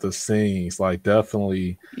the scenes. Like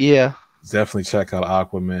Yeah, definitely check out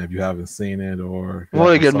Aquaman if you haven't seen it or if you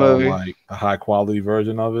really haven't good saw movie. like a high quality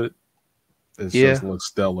version of it. It just Yeah. looks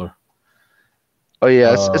stellar. Oh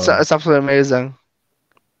yeah, it's Uh, it's absolutely amazing.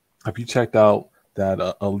 have you checked out that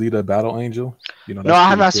Alita Battle Angel? You know No, that's I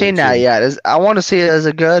have pretty not cool seen that too. yet. I want to see it. Is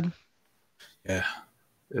it good? Yeah,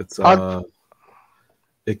 it's i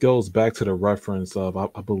it goes back to the reference of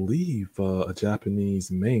I believe a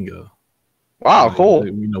Japanese manga, wow, like cool.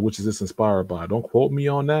 which is this inspired by. Don't quote me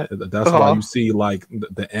on that. That's why Uh-huh. you see like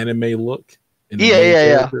the anime look in the Yeah, main yeah,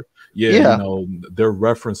 yeah, character. Yeah, yeah. they're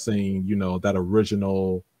referencing that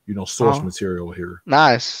original source Uh-huh. material here.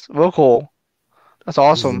 Nice, real cool. That's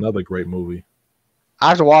This is awesome. another great movie. I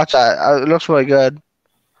have to watch that. It looks really good.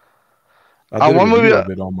 I did a One movie, review of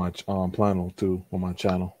it on my channel too, on my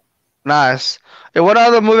channel. nice. Yeah, one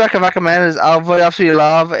other movie I can recommend is I really absolutely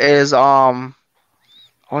love is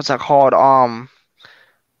what's that called?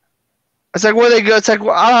 It's like where they go. It's like I don't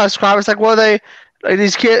know how to describe it. It's like where they like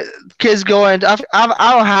these kids go in. I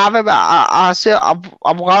don't have it, but I see. I'm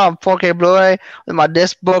on 4K Blu-ray with my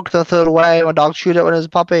disc book to throw it away. My dog shoot it when it was a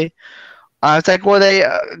puppy. It's like where they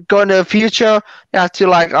go into the future. They have to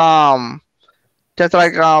like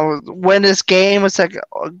win this game. It's like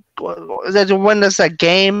they have to win this like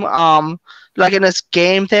game. Like in this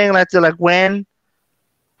game thing, like to like win.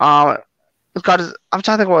 Um, it's got. I'm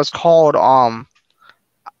trying to think what it's called. I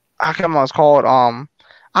can't remember what it's called.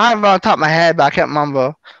 I have it on top of my head, but I can't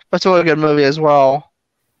remember. But it's a really good movie as well.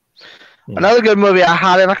 Hmm. Another good movie I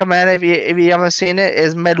highly recommend if you haven't seen it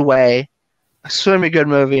is Midway. Extremely good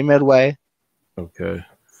movie, Midway. Okay.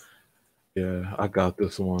 Yeah, I got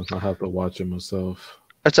this one. I have to watch it myself.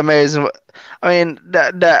 It's amazing. I mean,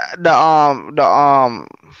 the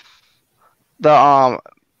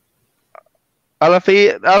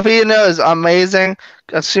Elefino is amazing.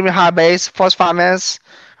 Extremely high base. First 5 minutes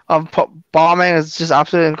of bombing is just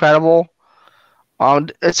absolutely incredible.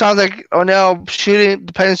 It sounds like O'Neill shooting,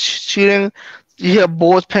 depending shooting, you hear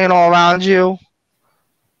bullets pinging all around you.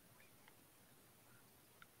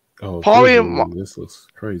 Oh, Probably, visually, this looks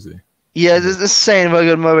crazy. yeah, Yeah. this is insane, very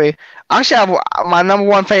good movie. Actually, my number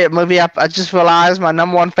one favorite movie. I just realized my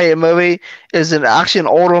number one favorite movie is actually an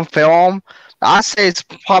older film. I say it's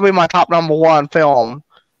probably my top number one film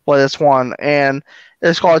for this one, and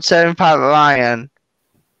it's called Saving Private Ryan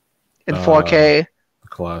in Uh, 4K.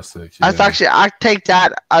 classic. That's Yeah. actually I take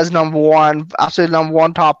that as number one, absolutely number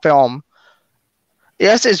one top film.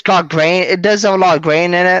 Yes, it's got grain. It does have a lot of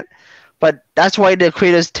grain in it, but that's why the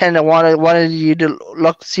creators tend to wanted you to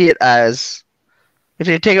see it as. If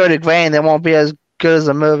you take away the grain, they won't be as good as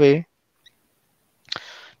the movie.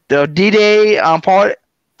 The D-Day part,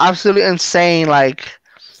 absolutely insane. Like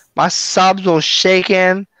my subs were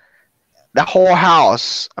shaking. the whole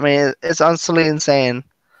house. I mean, it's absolutely insane.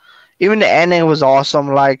 Even the ending was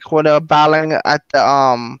awesome. Like when they were battling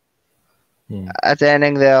Hmm. at the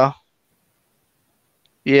ending there.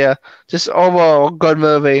 Yeah, just overall good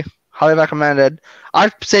movie. Highly recommended.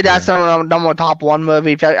 I'd say Yeah. that's number one top one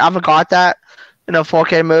movie. If you ever got that in a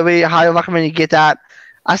 4K movie, I highly recommend you get that.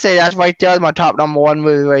 I say that's right there, my top number one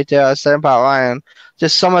movie right there. Saving Private Ryan.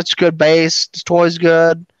 Just so much good bass. The story's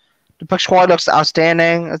good. The picture quality looks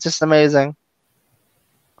outstanding. It's just amazing.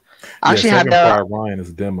 I Yeah. actually had Saving the Private Ryan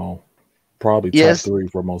is demo. Probably top yes, three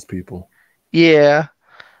for most people. yeah,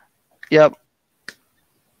 yep,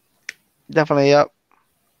 definitely, yep.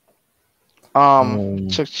 Um,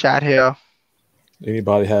 Check chat here.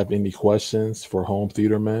 Anybody have any questions for Home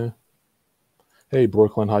Theater Man? Hey,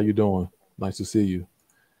 Brooklyn, how you doing? Nice to see you.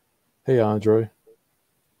 Hey, Andre,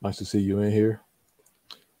 nice to see you in here.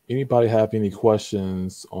 Anybody have any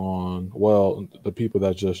questions on? Well, the people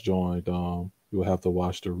that just joined, you will have to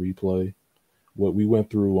watch the replay. What we went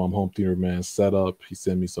through Home Theater Man's setup. He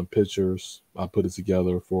sent me some pictures. I put it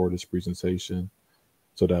together for this presentation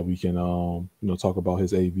so that we can talk about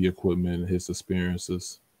his AV equipment and his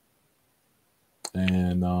experiences.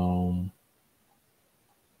 And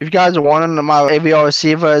If you guys are wondering, my AVR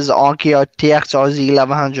receiver is Onkyo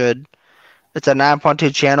TXRZ1100. It's a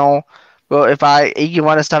 9.2 channel. Well, if you can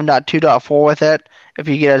run a 7.2.4 with it, if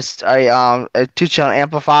you get a 2 channel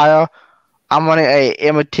amplifier, I'm running a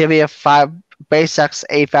Emotivia 5 Bass X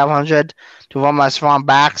A500 to run my surround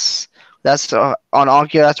backs. That's on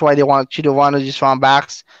Onkyo. That's why they want you to run just surround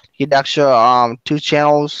backs. You get extra 2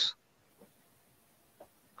 channels.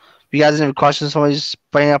 If you guys have any questions, somebody just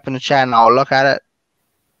bring it up in the chat and I'll look at it.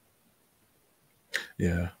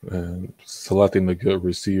 yeah, and selecting the good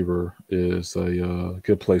receiver is a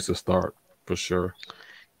good place to start for sure.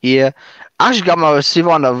 Yeah, I actually got my receiver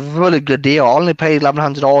on a really good deal. I only paid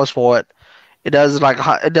 $1,100 for it. It does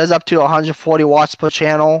up to 140 watts per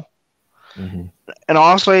channel. Hmm. And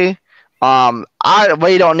honestly, I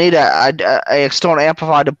really don't need a external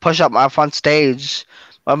amplifier to push up my front stage.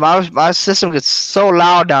 But my system gets so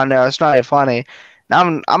loud down there. It's not even funny.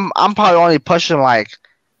 I'm probably only pushing like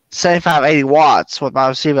 75, 80 watts with my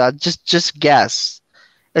receiver. Just guess.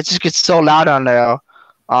 It just gets so loud down there.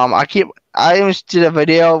 I even did a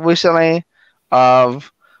video recently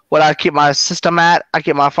of what I keep my system at. I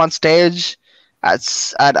keep my front stage at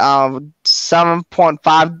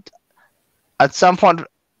 7.5 at some point.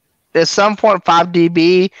 There's 7.5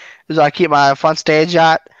 dB is what I keep my front stage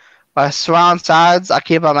at. My surround sides I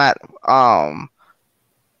keep them at I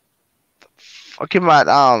keep them at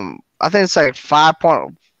I think it's like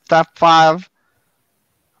 5.5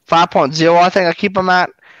 5.0 I think I keep them at.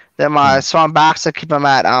 Then my surround backs I keep them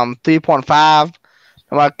at 3.5.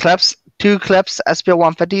 And my two clips SPL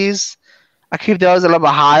 150s I keep those a little bit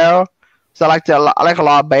higher. So I like a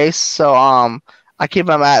lot of bass. So I keep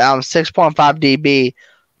them at 6.5 dB.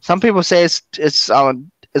 Some people say it's a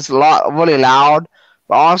lot really loud,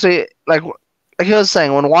 but honestly, he was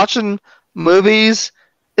saying, when watching movies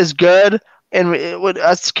is good, and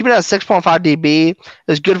keeping it at 6.5 dB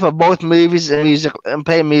is good for both movies and music and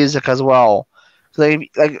playing music as well. So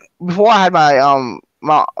like before I had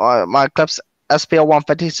my clips SPL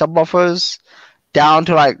 150 subwoofers down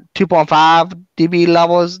to like 2.5 dB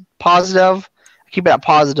levels positive. I keep it at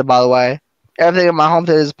positive, by the way. Everything in my home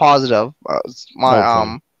theater is positive.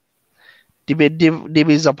 My Okay.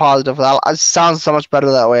 DBs are positive. It sounds so much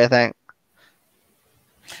better that way, I think.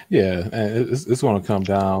 Yeah, and it's going to come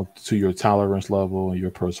down to your tolerance level and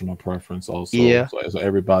your personal preference also. Yeah. So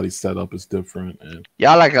everybody's setup is different, and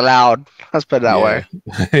Yeah, I like it loud. Let's put it that yeah,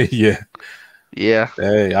 way. yeah. Yeah.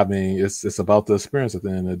 Hey, I mean, it's about the experience at the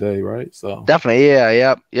end of the day, right? So, Definitely. Yeah.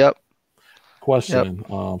 Yep. Yep. Yep. question,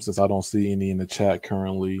 since I don't see any in the chat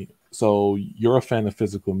currently, so you're a fan of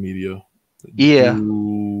physical media. Yeah.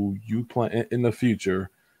 Do you plan in the future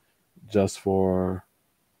just for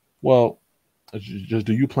well, just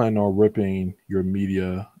do you plan on ripping your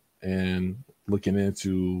media and looking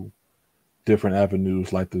into different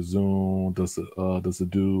avenues like the Zoom, the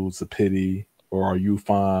Dudes, the Pity, or are you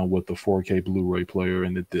fine with the 4K Blu-ray player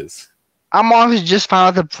and the disc? I'm honestly just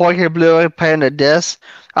fine with the 4K Blu-ray playing the disc.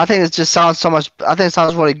 I think it just sounds so much. I think it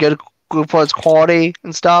sounds really good for its quality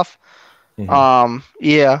and stuff. Hmm.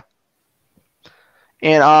 Yeah.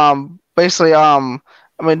 And basically I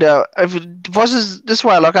mean if versus this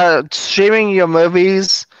way I look at it, streaming your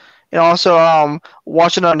movies and also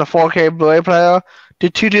watching on the 4K Blu-ray player, they're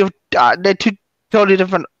two totally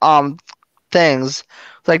different things.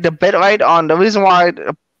 Like the bitrate on the reason why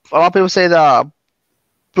a lot of people say the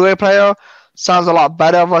Blu-ray player sounds a lot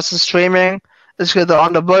better versus streaming It's because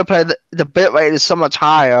on the Blu-ray the bit rate is so much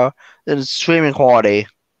higher than the streaming quality.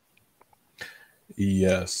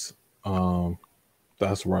 Yes,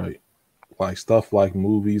 that's right. Like stuff like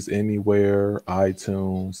movies anywhere,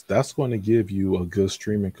 iTunes, that's going to give you a good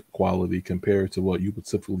streaming quality compared to what you would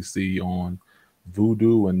typically see on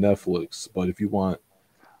Vudu and Netflix. But if you want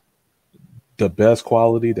the best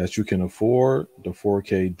quality that you can afford, the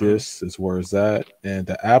 4K disc is where it's at, and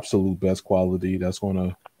the absolute best quality that's going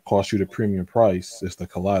to cost you the premium price is the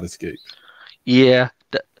Kaleidoscape. Yeah,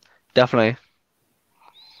 definitely.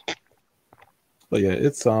 But yeah,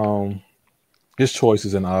 it's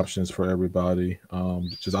choices and options for everybody.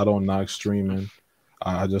 Just I don't knock streaming.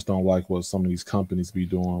 I just don't like what some of these companies be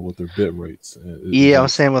doing with their bit rates. Yeah,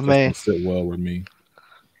 same with just me. don't sit well with me.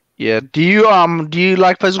 Yeah. Do you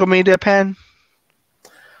like physical media, Pen?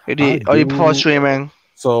 I Or do you prefer do. streaming?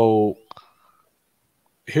 So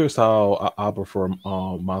here's how I prefer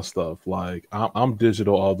my stuff. Like I'm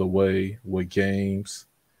digital all the way with games,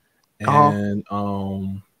 Uh huh.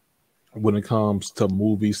 and when it comes to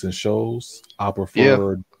movies and shows, I Yeah.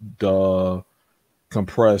 prefer the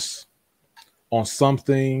compress on some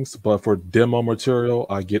things, but for demo material,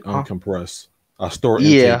 I get Huh. uncompressed. I store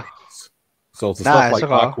Yeah. MKBs. So the stuff Nice. like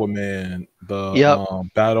Okay. Aquaman, the Yep.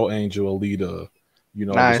 Battle Angel Alita,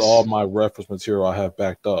 just all Nice. my reference material I have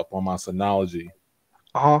backed up on my Synology.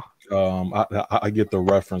 Uh huh. I get the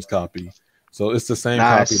reference copy. So it's the same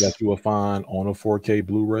copy Nice. that you will find on a 4K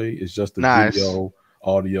Blu-ray. It's just the Nice. video,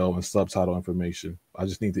 audio, and subtitle information. I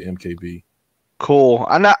just need the MKB. Cool.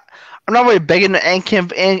 I'm not really big into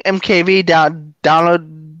MKV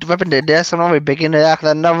download ripping the disc. I'm not really big into that because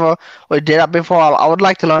I never really did that before. I would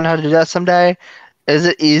like to learn how to do that someday. Is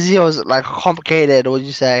it easy or is it like complicated? Would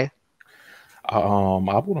you say? I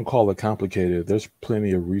wouldn't call it complicated. There's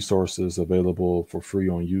plenty of resources available for free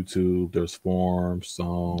on YouTube. There's forums.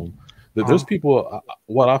 There's Uh, people.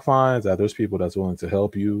 What I find is that there's people that's willing to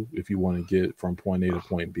help you if you want to get from point A to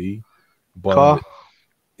point B. cool. But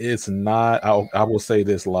it's not. I will say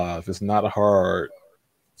this live. It's not hard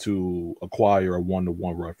to acquire a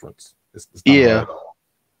one-to-one reference. It's not hard Yeah. at all.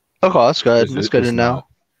 Okay, that's good. It's That's it, good to it's know.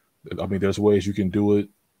 not. I mean, there's ways you can do it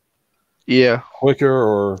Yeah. quicker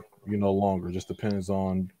or longer. Just depends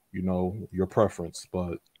on your preference,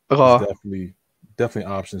 but it's Okay. definitely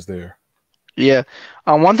options there. Yeah.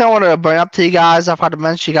 One thing I want to bring up to you guys, I forgot to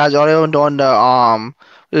mention you guys earlier when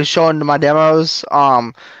doing showing my demos.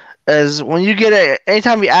 Is when you get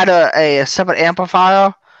anytime you add a separate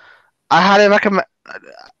amplifier, I highly recommend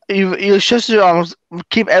you should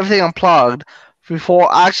keep everything unplugged.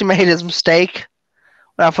 Before I actually made this mistake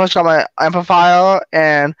when I first got my amplifier,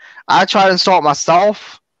 and I tried to install it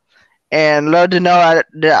myself, and learned to know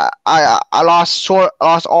that I lost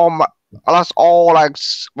all like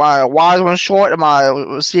my wires went short in my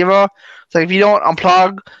receiver. So if you don't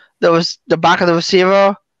unplug the back of the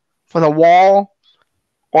receiver for the wall,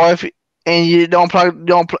 or and you don't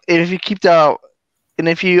if you keep the and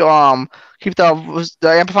if you keep the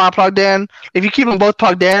amplifier plugged in, if you keep them both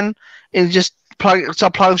plugged in and just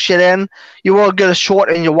start plugging shit in, you will get a short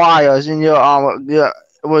in your wires in your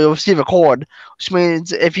receiver cord, which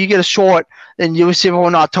means if you get a short, then your receiver will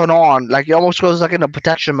not turn on. Like it almost goes like into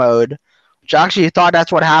protection mode, which I actually thought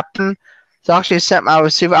that's what happened. So I actually sent my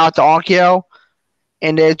receiver out to Onkyo,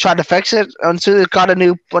 and they tried to fix it. And as soon as they got a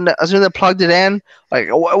new, as soon as they plugged it in, like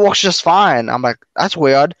it works just fine. I'm like, that's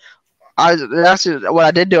weird. That's what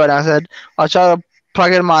I did do it. I said I'll try to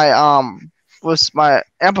plug in my with my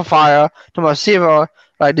amplifier to my receiver.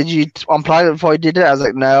 Like, did you unplug it before you did it? I was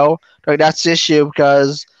like, no. Like that's the issue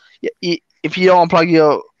because if you don't unplug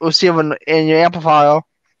your receiver in your amplifier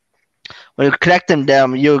when you connect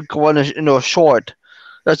them, you're going into a short.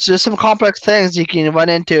 That's just some complex things you can run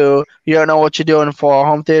into. If you don't know what you're doing for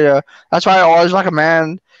home theater. That's why I always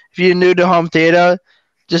recommend if you're new to home theater,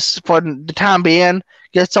 just for the time being,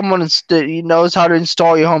 get someone who knows how to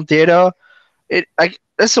install your home theater. It like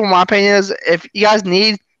this is what my opinion is. If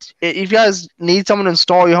you guys need someone to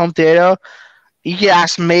install your home theater, you can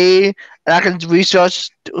ask me, and I can research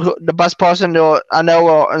the best person I know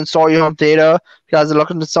will install your home theater. Because they're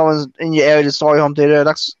looking to someone in your area to install your home theater.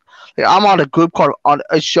 That's like, I'm on a group called on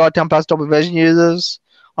a short term plus double vision users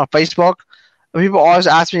on Facebook. And people always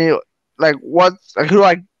ask me who do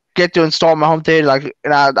I get to install my home theater? Like,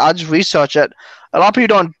 and I just research it. A lot of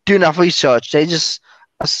people don't do enough research. They just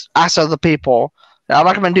ask other people. And I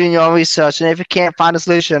recommend doing your own research. And if you can't find a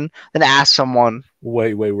solution, then ask someone.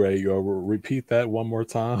 Wait. You repeat that one more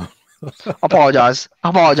time. I apologize.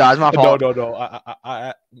 My No, fault. no, no.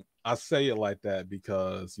 I say it like that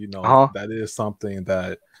because Uh huh. that is something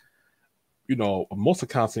that you know, most of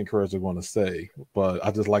content creators are going to say, but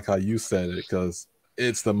I just like how you said it because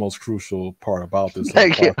it's the most crucial part about this whole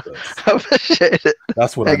Thank you. process. I appreciate it.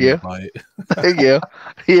 That's what I Thank you. meant by it. Thank you.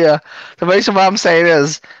 Yeah. So basically what I'm saying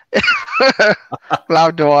is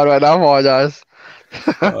laugh too hard right now, I apologize.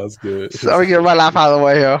 That's good. So let me get my laugh out of the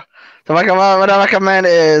way here. So what I recommend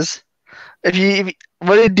is if you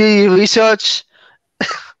when you do your research,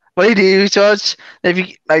 when you do your research, if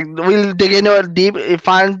you like really dig into it deep, you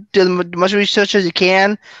find do as much research as you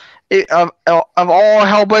can. Of all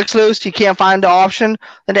hell breaks loose, you can't find the option,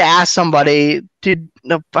 then to ask somebody to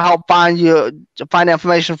help find the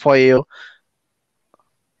information for you.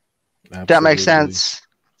 Absolutely. That makes sense.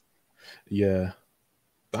 Yeah,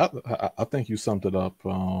 I think you summed it up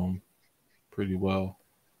pretty well.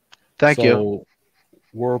 Thank you. So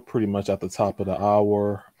we're pretty much at the top of the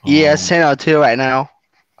hour. Yeah, it's 10:02 right now.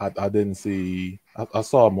 I didn't see. I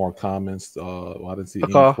saw more comments. I didn't see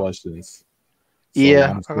any Okay. questions. So Yeah.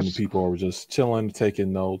 I'm assuming people are just chilling,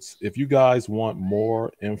 taking notes. If you guys want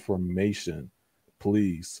more information,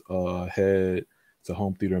 please head to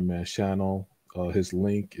Home Theater Man's channel. His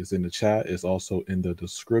link is in the chat. It's also in the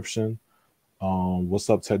description. What's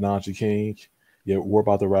up, Technology King? Yeah, we're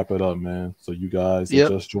about to wrap it up, man. So you guys that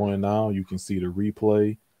just joined now, you can see the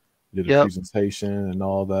replay, did the presentation and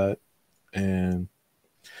all that. And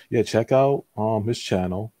yeah, check out his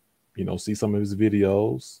channel. You know, see some of his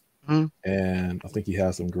videos. And I think he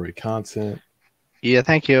has some great content. Yeah,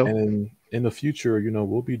 thank you. And in the future, you know,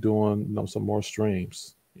 we'll be doing, you know, some more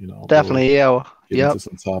streams. You know, definitely, we'll get into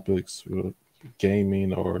some topics,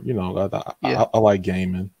 gaming, or you know, I like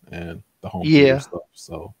gaming and the home theater stuff.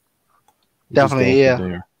 So definitely,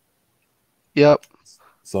 there. Yep.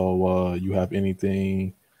 So, you have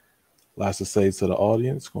anything last to say to the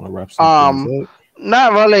audience? Going to wrap some things up.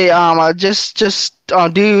 Not really. Just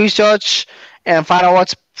do research and find out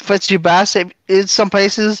what fits you best. In some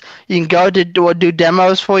places you can go to do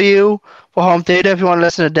demos for you for home theater if you want to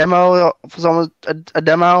listen to demo for someone a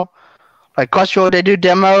demo. Like Crutchfield, they do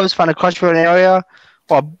demos. Find a Crutchfield area,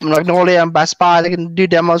 or Magnolia and Best Buy, they can do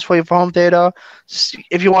demos for you for home theater.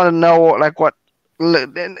 If you want to know like what,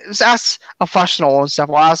 ask a professional and stuff.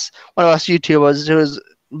 Or ask one of us YouTubers who's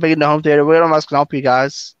big in the home theater. One of us can help you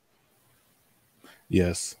guys.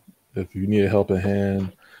 Yes, if you need a helping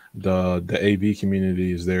hand, the AV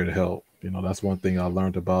community is there to help. You know, that's one thing I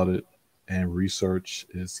learned about it, and research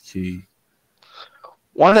is key.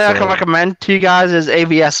 One thing I can recommend to you guys is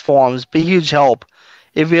AVS Forums. Be a huge help.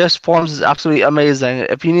 AVS Forums is absolutely amazing.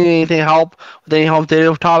 If you need anything help with any home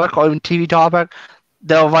theater topic or even TV topic,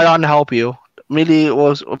 they'll right on to help you. Really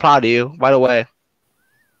was proud of you, by the way.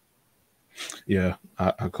 Yeah,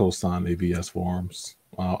 I co-sign AVS Forums.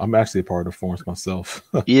 I'm actually a part of the forums myself.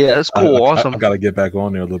 Yeah, it's cool. Awesome. I got to get back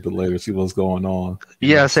on there a little bit later, see what's going on.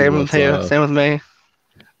 Yeah, same with here. Same with me.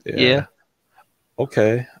 Yeah.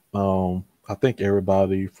 Okay. I thank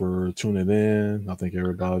everybody for tuning in. I thank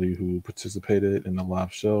everybody who participated in the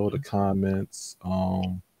live show, the comments,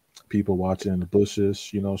 people watching in the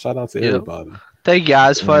bushes. You know, shout out to everybody. Thank you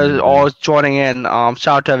guys for all joining in. Shout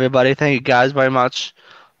out to everybody. Thank you guys very much.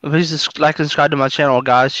 Please just like and subscribe to my channel,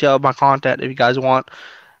 guys. Share my content if you guys want.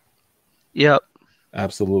 Yep.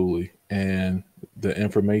 Absolutely. And the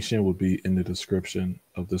information will be in the description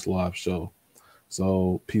of this live show.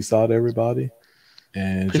 So peace out, everybody.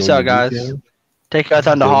 And peace out, guys. Weekend. Take care,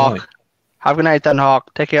 Thunderhawk. Have a good night, Thunderhawk.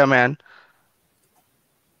 Take care, man.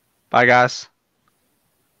 Bye, guys.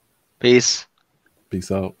 Peace. Peace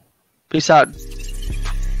out. Peace out.